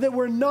pumped that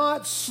we're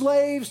not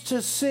slaves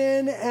to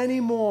sin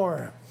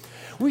anymore.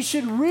 We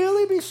should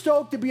really be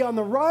stoked to be on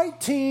the right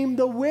team,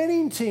 the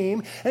winning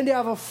team, and to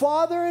have a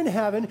Father in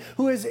heaven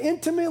who is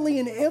intimately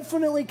and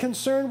infinitely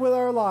concerned with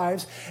our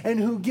lives and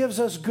who gives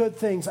us good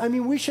things. I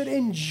mean, we should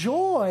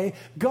enjoy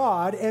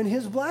God and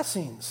his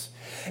blessings.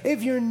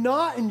 If you're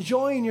not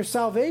enjoying your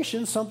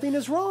salvation, something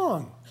is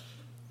wrong.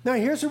 Now,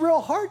 here's a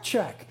real heart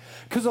check,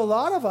 because a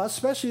lot of us,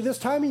 especially this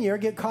time of year,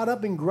 get caught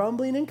up in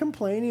grumbling and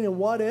complaining and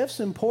what ifs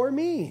and poor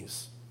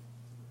me's.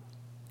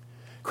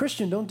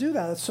 Christian, don't do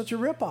that. That's such a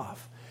ripoff.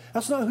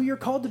 That's not who you're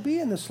called to be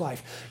in this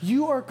life.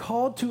 You are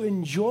called to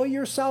enjoy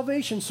your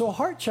salvation. So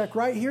heart check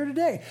right here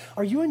today.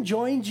 Are you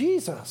enjoying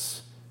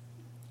Jesus?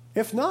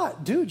 If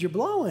not, dude, you're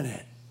blowing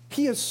it.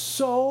 He is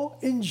so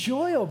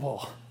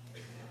enjoyable.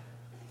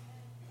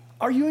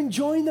 Are you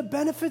enjoying the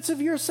benefits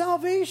of your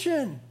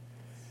salvation?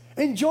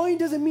 Enjoying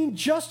doesn't mean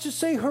just to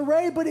say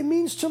hooray, but it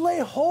means to lay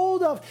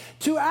hold of,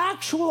 to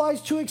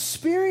actualize, to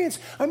experience.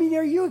 I mean,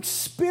 are you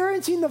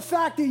experiencing the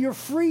fact that you're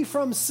free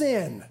from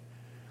sin?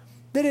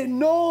 That it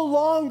no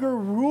longer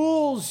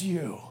rules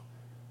you?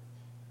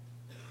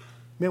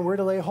 Man, we're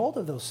to lay hold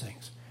of those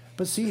things.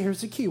 But see,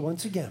 here's the key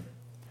once again.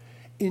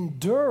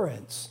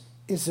 Endurance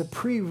is a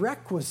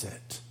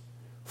prerequisite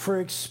for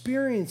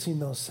experiencing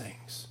those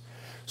things.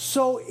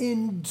 So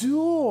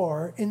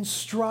endure in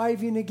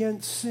striving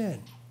against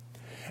sin.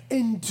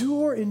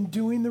 Endure in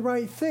doing the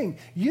right thing.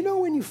 You know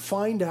when you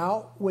find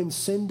out when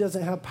sin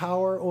doesn't have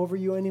power over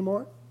you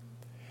anymore?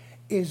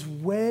 Is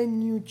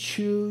when you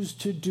choose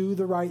to do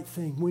the right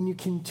thing, when you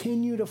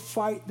continue to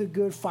fight the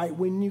good fight,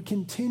 when you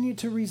continue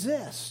to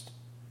resist.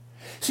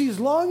 See, as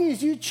long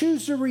as you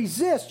choose to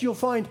resist, you'll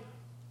find,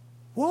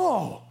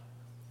 whoa,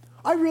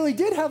 I really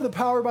did have the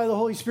power by the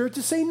Holy Spirit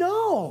to say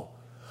no.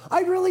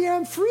 I really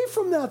am free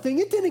from that thing.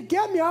 It didn't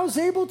get me. I was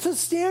able to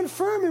stand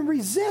firm and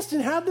resist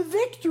and have the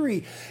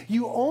victory.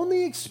 You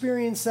only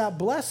experience that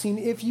blessing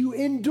if you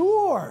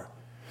endure.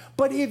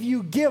 But if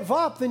you give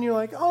up, then you're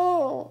like,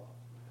 oh,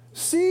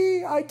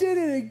 see, I did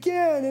it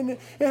again, and it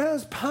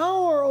has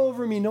power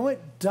over me. No,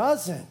 it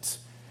doesn't.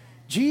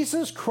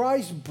 Jesus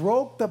Christ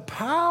broke the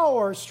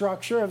power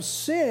structure of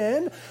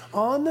sin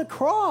on the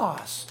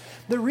cross.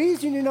 The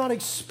reason you're not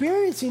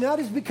experiencing that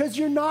is because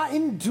you're not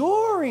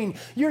enduring.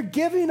 You're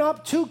giving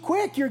up too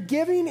quick. You're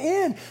giving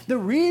in. The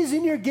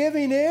reason you're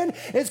giving in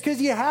is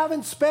because you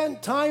haven't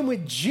spent time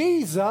with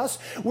Jesus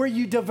where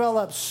you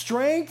develop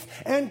strength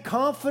and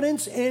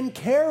confidence and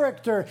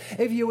character.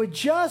 If you would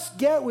just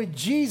get with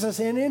Jesus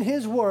and in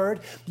his word,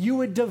 you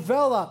would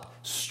develop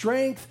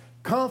strength,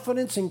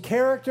 confidence, and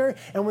character.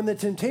 And when the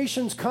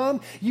temptations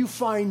come, you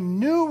find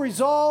new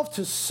resolve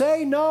to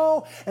say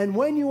no. And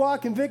when you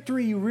walk in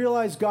victory, you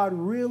realize God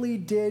really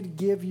did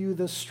give you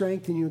the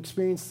strength and you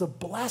experience the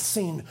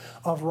blessing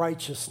of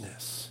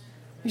righteousness.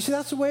 You see,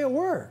 that's the way it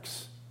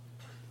works.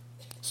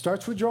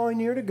 Starts with drawing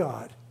near to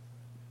God,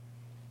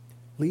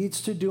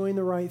 leads to doing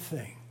the right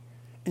thing,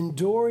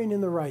 enduring in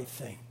the right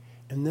thing,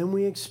 and then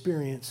we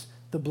experience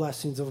the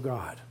blessings of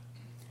God.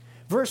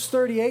 Verse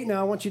 38 now,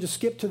 I want you to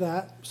skip to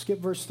that. Skip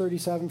verse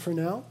 37 for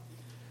now.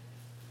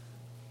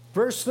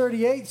 Verse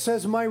 38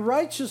 says, my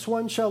righteous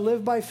one shall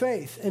live by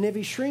faith, and if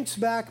he shrinks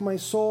back, my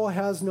soul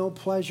has no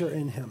pleasure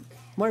in him.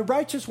 My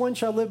righteous one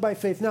shall live by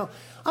faith. Now,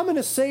 I'm going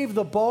to save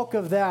the bulk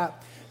of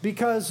that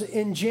because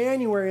in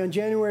January, on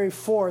January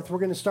 4th, we're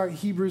going to start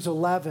Hebrews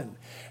 11.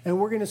 And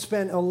we're going to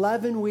spend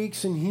 11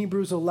 weeks in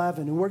Hebrews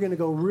 11. And we're going to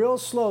go real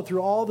slow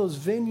through all those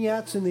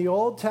vignettes in the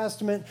Old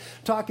Testament,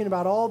 talking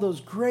about all those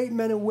great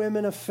men and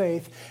women of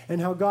faith and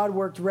how God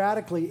worked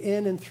radically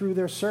in and through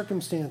their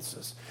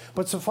circumstances.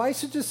 But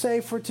suffice it to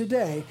say for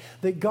today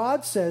that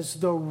God says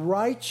the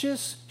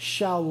righteous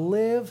shall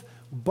live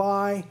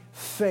by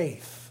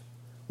faith.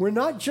 We're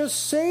not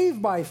just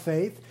saved by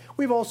faith,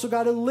 we've also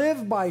got to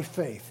live by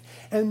faith.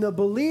 And the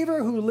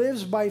believer who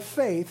lives by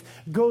faith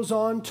goes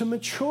on to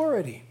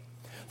maturity.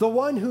 The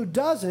one who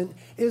doesn't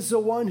is the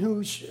one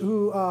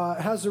who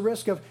has the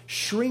risk of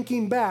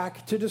shrinking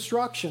back to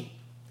destruction,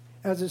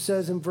 as it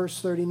says in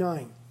verse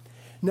 39.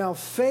 Now,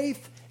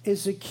 faith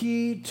is the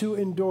key to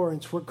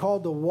endurance. We're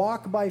called to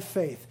walk by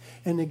faith.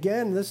 And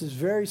again, this is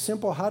very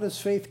simple. How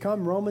does faith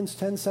come? Romans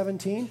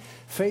 10:17.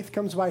 Faith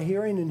comes by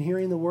hearing, and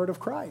hearing the word of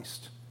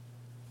Christ.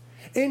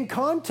 In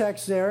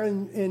context there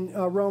in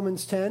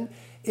Romans 10,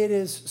 it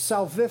is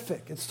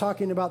salvific. It's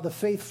talking about the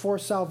faith for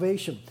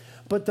salvation.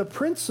 But the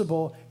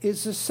principle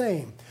is the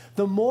same.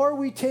 The more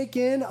we take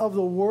in of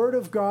the Word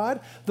of God,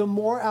 the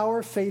more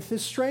our faith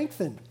is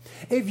strengthened.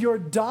 If your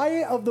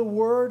diet of the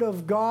Word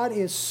of God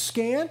is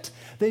scant,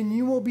 then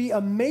you will be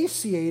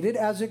emaciated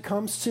as it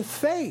comes to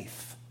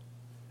faith.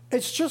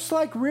 It's just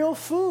like real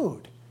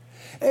food.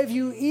 If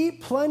you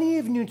eat plenty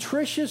of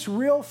nutritious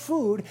real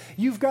food,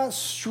 you've got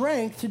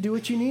strength to do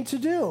what you need to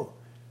do.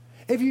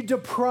 If you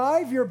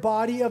deprive your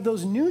body of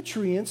those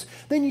nutrients,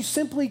 then you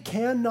simply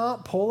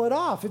cannot pull it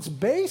off. It's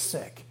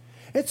basic.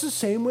 It's the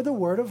same with the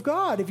Word of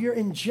God. If you're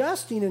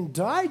ingesting and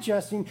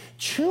digesting,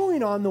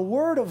 chewing on the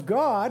Word of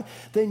God,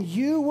 then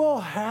you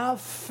will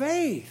have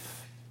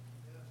faith.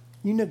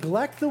 you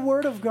neglect the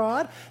Word of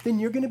God, then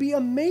you're going to be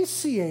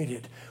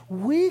emaciated,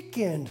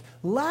 weakened,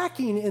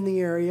 lacking in the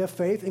area of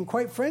faith, and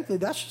quite frankly,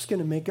 that's just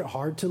going to make it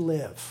hard to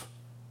live.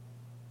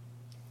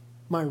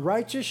 My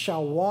righteous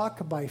shall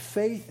walk by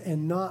faith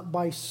and not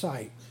by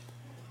sight.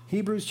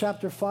 Hebrews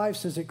chapter 5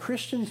 says that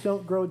Christians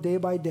don't grow day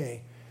by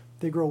day.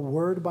 They grow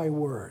word by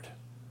word.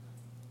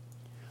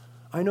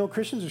 I know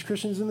there's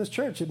Christians in this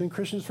church. They've been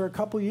Christians for a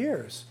couple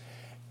years.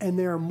 And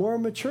they are more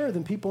mature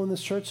than people in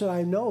this church that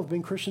I know have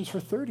been Christians for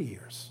 30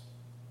 years.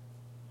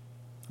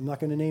 I'm not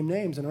going to name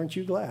names, and aren't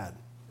you glad?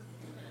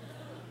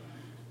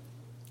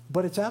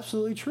 But it's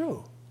absolutely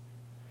true.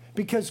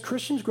 Because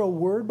Christians grow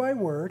word by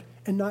word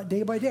and not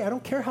day by day. I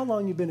don't care how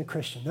long you've been a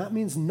Christian. That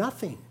means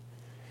nothing.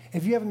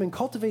 If you haven't been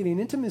cultivating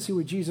intimacy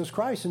with Jesus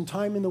Christ and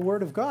time in the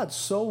Word of God,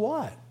 so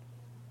what?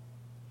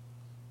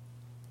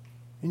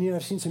 And yet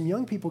I've seen some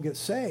young people get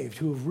saved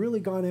who have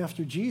really gone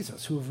after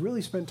Jesus, who have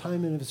really spent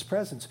time in His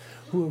presence,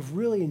 who have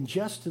really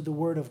ingested the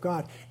Word of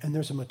God, and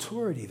there's a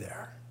maturity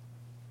there.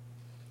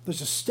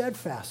 There's a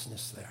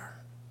steadfastness there.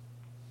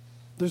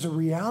 There's a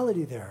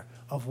reality there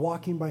of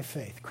walking by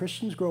faith.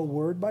 Christians grow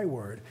word by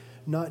word,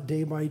 not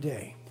day by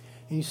day.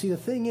 And you see, the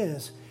thing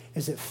is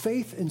that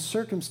faith and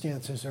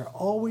circumstances are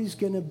always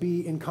going to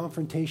be in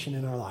confrontation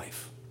in our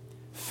life.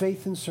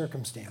 Faith and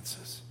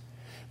circumstances.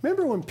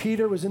 Remember when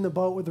Peter was in the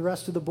boat with the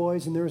rest of the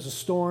boys and there was a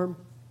storm?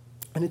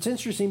 And it's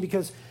interesting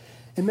because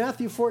in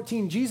Matthew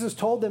 14, Jesus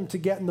told them to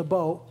get in the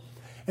boat.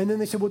 And then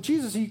they said, well,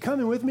 Jesus, are you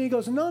coming with me? He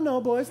goes,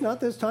 no, boys,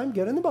 not this time.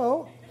 Get in the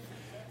boat.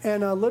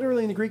 And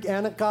literally in the Greek,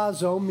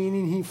 anagazo,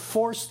 meaning he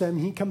forced them,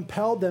 he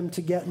compelled them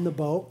to get in the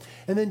boat.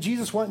 And then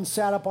Jesus went and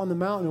sat up on the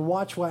mountain and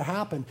watched what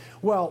happened.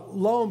 Well,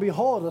 lo and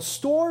behold, a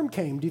storm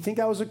came. Do you think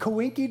that was a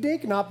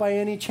coinky-dink? Not by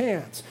any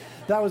chance.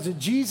 That was a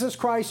Jesus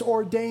Christ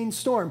ordained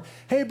storm.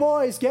 Hey,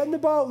 boys, get in the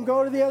boat and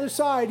go to the other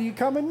side. Are you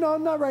coming? No,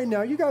 not right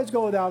now. You guys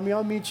go without me.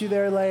 I'll meet you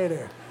there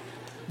later.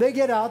 They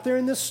get out there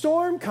and the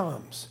storm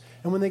comes.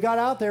 And when they got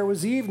out there, it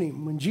was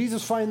evening. When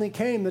Jesus finally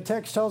came, the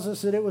text tells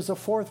us that it was the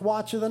fourth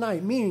watch of the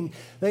night, meaning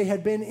they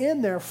had been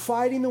in there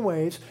fighting the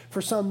waves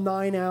for some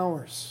 9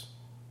 hours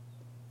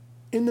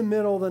in the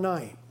middle of the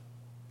night.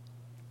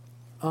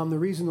 The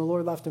reason the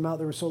Lord left them out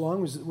there so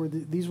long was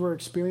these were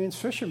experienced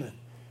fishermen.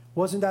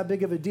 Wasn't that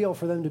big of a deal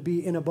for them to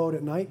be in a boat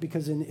at night,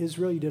 because in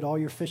Israel you did all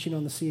your fishing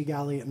on the Sea of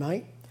Galilee at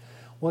night.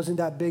 Wasn't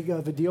that big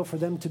of a deal for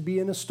them to be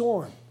in a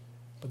storm.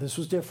 But this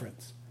was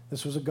different.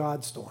 This was a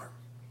God storm.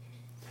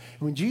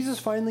 When Jesus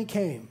finally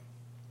came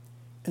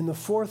in the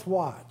fourth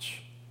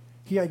watch,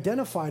 he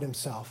identified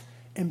himself.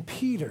 And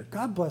Peter,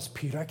 God bless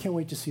Peter, I can't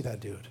wait to see that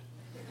dude.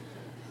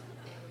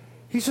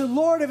 He said,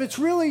 Lord, if it's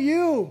really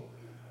you,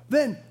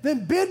 then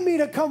bid me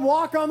to come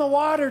walk on the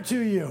water to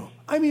you.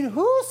 I mean,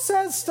 who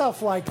says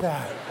stuff like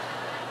that?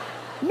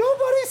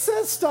 Nobody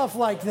says stuff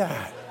like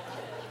that.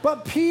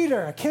 But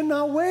Peter, I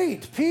cannot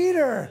wait.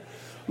 Peter,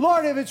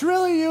 Lord, if it's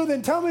really you,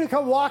 then tell me to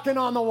come walking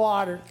on the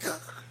water.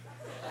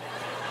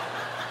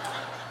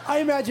 I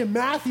imagine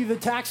Matthew, the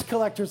tax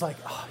collector, is like,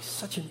 oh, he's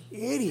such an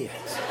idiot.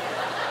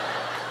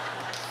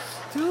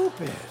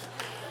 Stupid.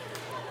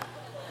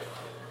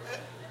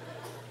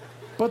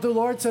 But the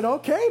Lord said,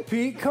 okay,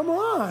 Pete, come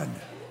on.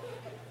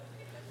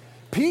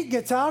 Pete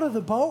gets out of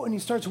the boat and he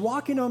starts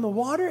walking on the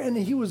water, and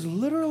he was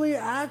literally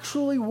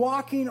actually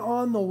walking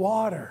on the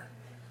water.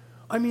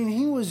 I mean,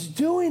 he was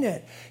doing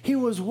it. He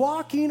was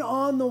walking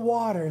on the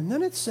water. And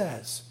then it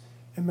says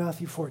in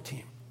Matthew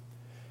 14,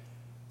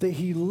 that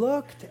he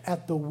looked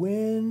at the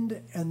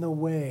wind and the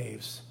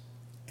waves,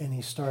 and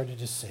he started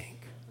to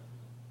sink.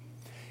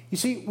 You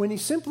see, when he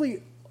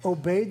simply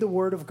obeyed the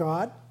word of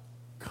God,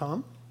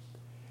 and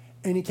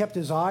he kept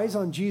his eyes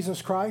on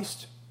Jesus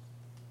Christ,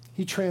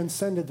 he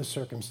transcended the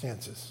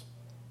circumstances.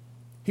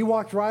 He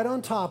walked right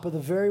on top of the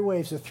very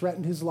waves that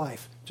threatened his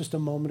life just a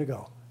moment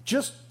ago.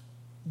 Just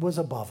was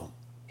above them.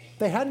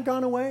 They hadn't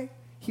gone away.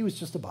 He was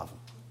just above them.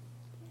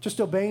 Just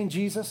obeying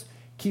Jesus,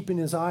 keeping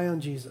his eye on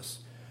Jesus.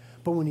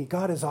 But when he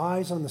got his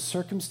eyes on the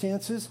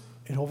circumstances,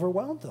 it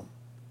overwhelmed him,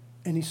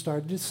 and he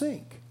started to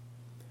sink.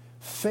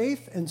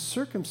 Faith and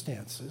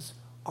circumstances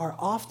are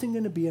often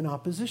going to be in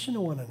opposition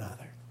to one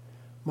another.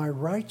 My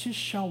righteous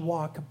shall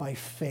walk by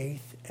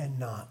faith and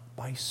not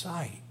by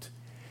sight.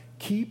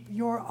 Keep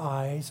your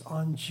eyes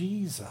on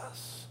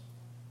Jesus.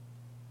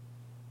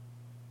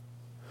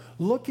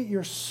 Look at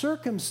your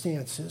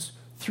circumstances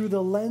through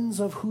the lens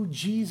of who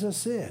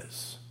Jesus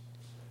is.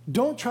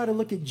 Don't try to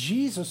look at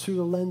Jesus through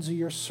the lens of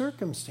your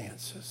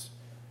circumstances.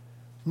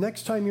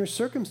 Next time your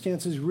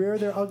circumstances rear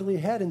their ugly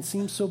head and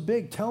seem so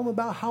big, tell them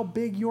about how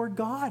big your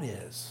God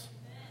is.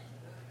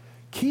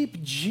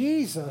 Keep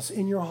Jesus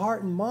in your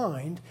heart and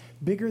mind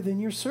bigger than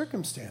your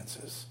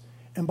circumstances.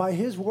 And by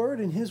his word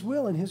and his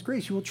will and his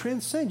grace, you will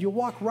transcend. You'll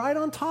walk right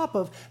on top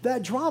of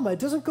that drama. It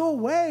doesn't go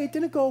away. It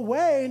didn't go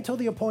away until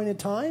the appointed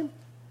time.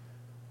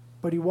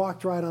 But he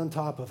walked right on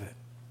top of it.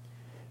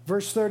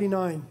 Verse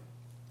 39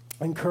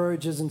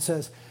 encourages and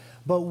says,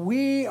 but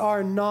we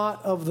are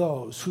not of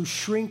those who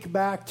shrink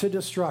back to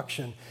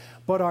destruction,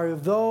 but are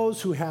of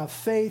those who have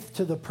faith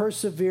to the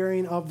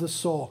persevering of the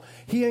soul.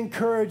 He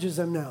encourages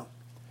them now.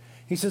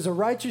 He says, a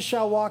righteous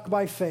shall walk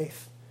by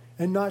faith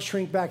and not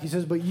shrink back. He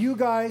says, but you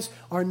guys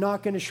are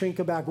not going to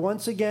shrink back.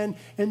 Once again,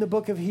 in the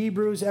book of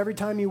Hebrews, every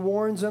time he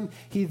warns them,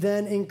 he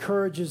then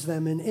encourages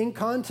them. And in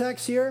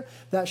context here,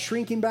 that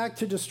shrinking back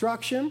to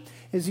destruction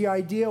is the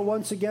idea,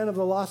 once again, of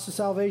the loss of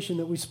salvation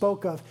that we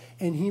spoke of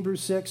in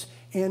Hebrews 6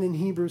 and in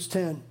Hebrews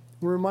 10.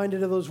 We're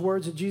reminded of those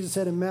words that Jesus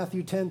said in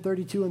Matthew 10,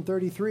 32 and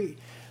 33.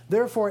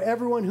 Therefore,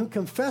 everyone who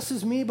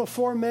confesses me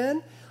before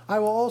men, I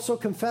will also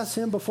confess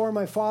him before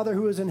my Father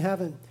who is in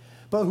heaven.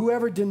 But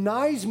whoever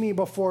denies me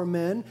before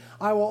men,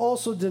 I will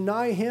also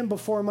deny him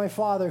before my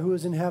Father who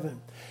is in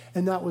heaven.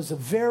 And that was the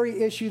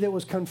very issue that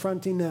was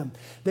confronting them.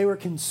 They were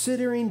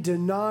considering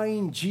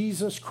denying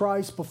Jesus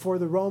Christ before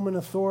the Roman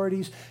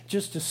authorities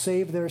just to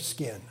save their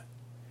skin.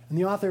 And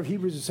the author of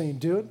Hebrews is saying,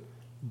 dude,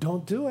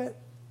 don't do it.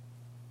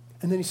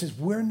 And then he says,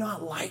 we're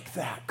not like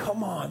that.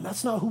 Come on,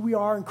 that's not who we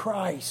are in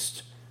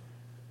Christ.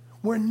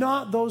 We're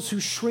not those who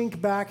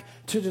shrink back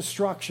to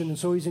destruction. And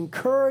so he's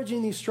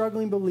encouraging these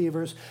struggling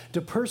believers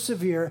to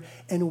persevere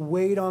and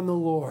wait on the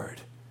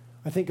Lord.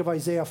 I think of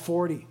Isaiah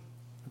 40.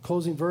 The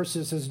closing verse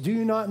says, do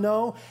you not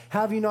know?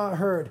 Have you not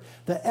heard?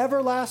 The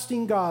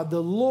everlasting God,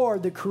 the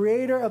Lord, the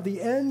creator of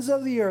the ends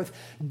of the earth,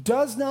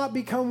 does not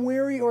become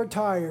weary or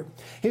tired.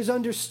 His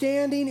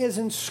understanding is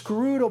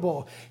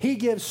inscrutable. He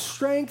gives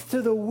strength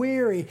to the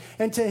weary,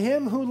 and to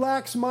him who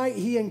lacks might,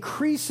 he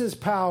increases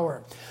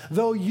power.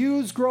 Though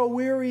youths grow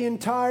weary and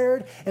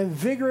tired, and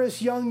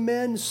vigorous young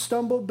men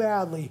stumble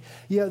badly,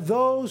 yet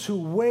those who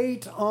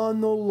wait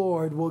on the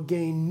Lord will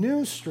gain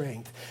new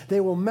strength. They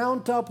will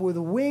mount up with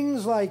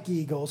wings like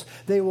eagles.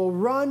 They will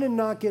run and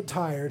not get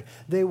tired.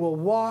 They will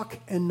walk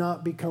and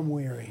not become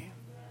weary.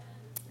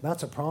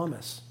 That's a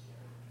promise.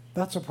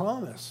 That's a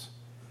promise.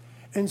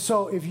 And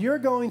so if you're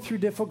going through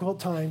difficult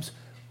times,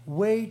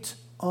 wait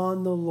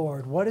on the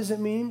Lord. What does it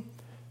mean?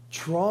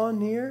 Draw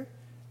near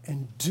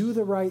and do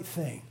the right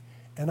thing.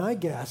 And I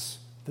guess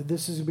that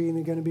this is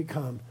going to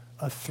become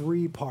a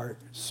 3-part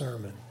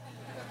sermon.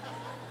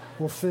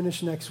 We'll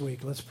finish next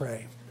week. Let's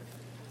pray.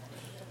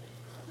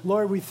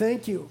 Lord, we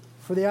thank you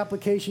for the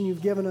application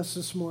you've given us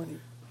this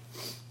morning,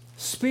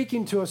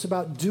 speaking to us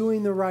about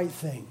doing the right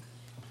thing,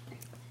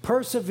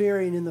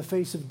 persevering in the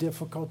face of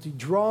difficulty,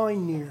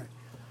 drawing near,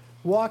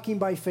 walking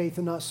by faith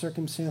and not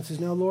circumstances.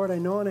 Now, Lord, I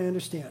know and I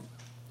understand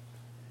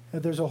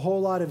that there's a whole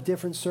lot of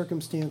different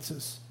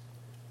circumstances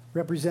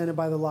represented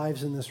by the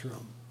lives in this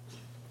room.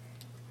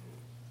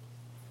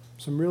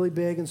 Some really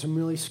big and some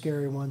really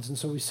scary ones. And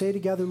so we say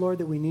together, Lord,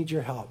 that we need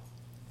your help.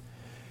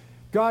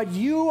 God,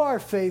 you are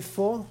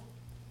faithful,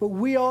 but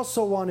we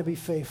also want to be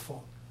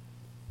faithful.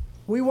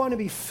 We want to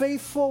be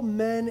faithful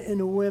men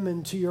and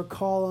women to your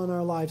call on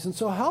our lives. And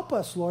so help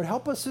us, Lord.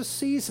 Help us this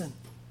season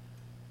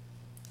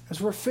as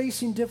we're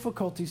facing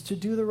difficulties to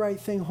do the right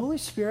thing. Holy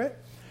Spirit,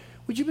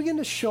 would you begin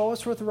to show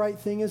us what the right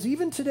thing is?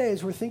 Even today,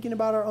 as we're thinking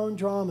about our own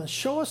dramas,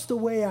 show us the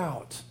way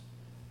out.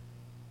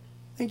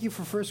 Thank you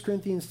for 1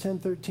 Corinthians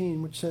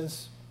 10:13, which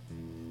says,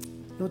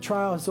 no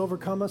trial has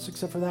overcome us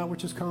except for that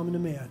which is common to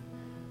man.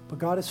 But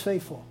God is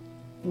faithful.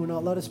 He will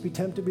not let us be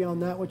tempted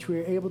beyond that which we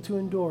are able to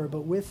endure,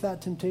 but with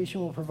that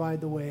temptation will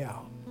provide the way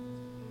out.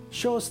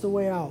 Show us the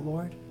way out,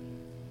 Lord.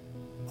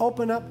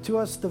 Open up to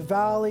us the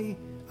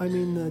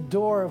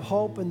door of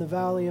hope in the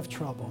valley of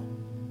trouble.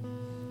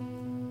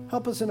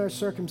 Help us in our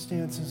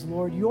circumstances,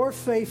 Lord. You're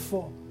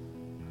faithful.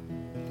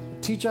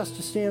 Teach us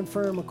to stand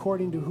firm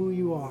according to who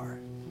you are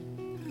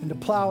and to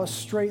plow a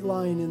straight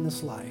line in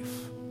this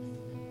life.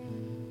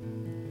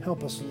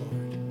 Help us,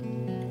 Lord.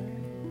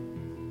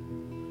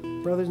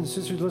 Brothers and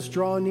sisters, let's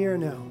draw near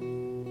now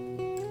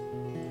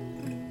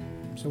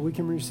so we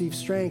can receive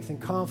strength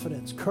and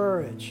confidence,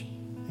 courage,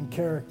 and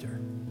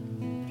character.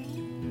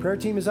 Prayer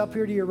team is up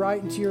here to your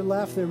right and to your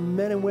left. There are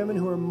men and women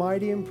who are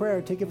mighty in prayer.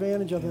 Take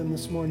advantage of them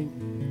this morning.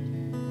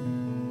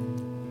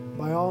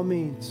 By all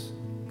means,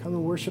 come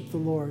and worship the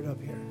Lord up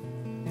here.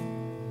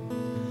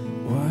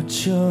 What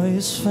joy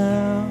is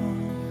found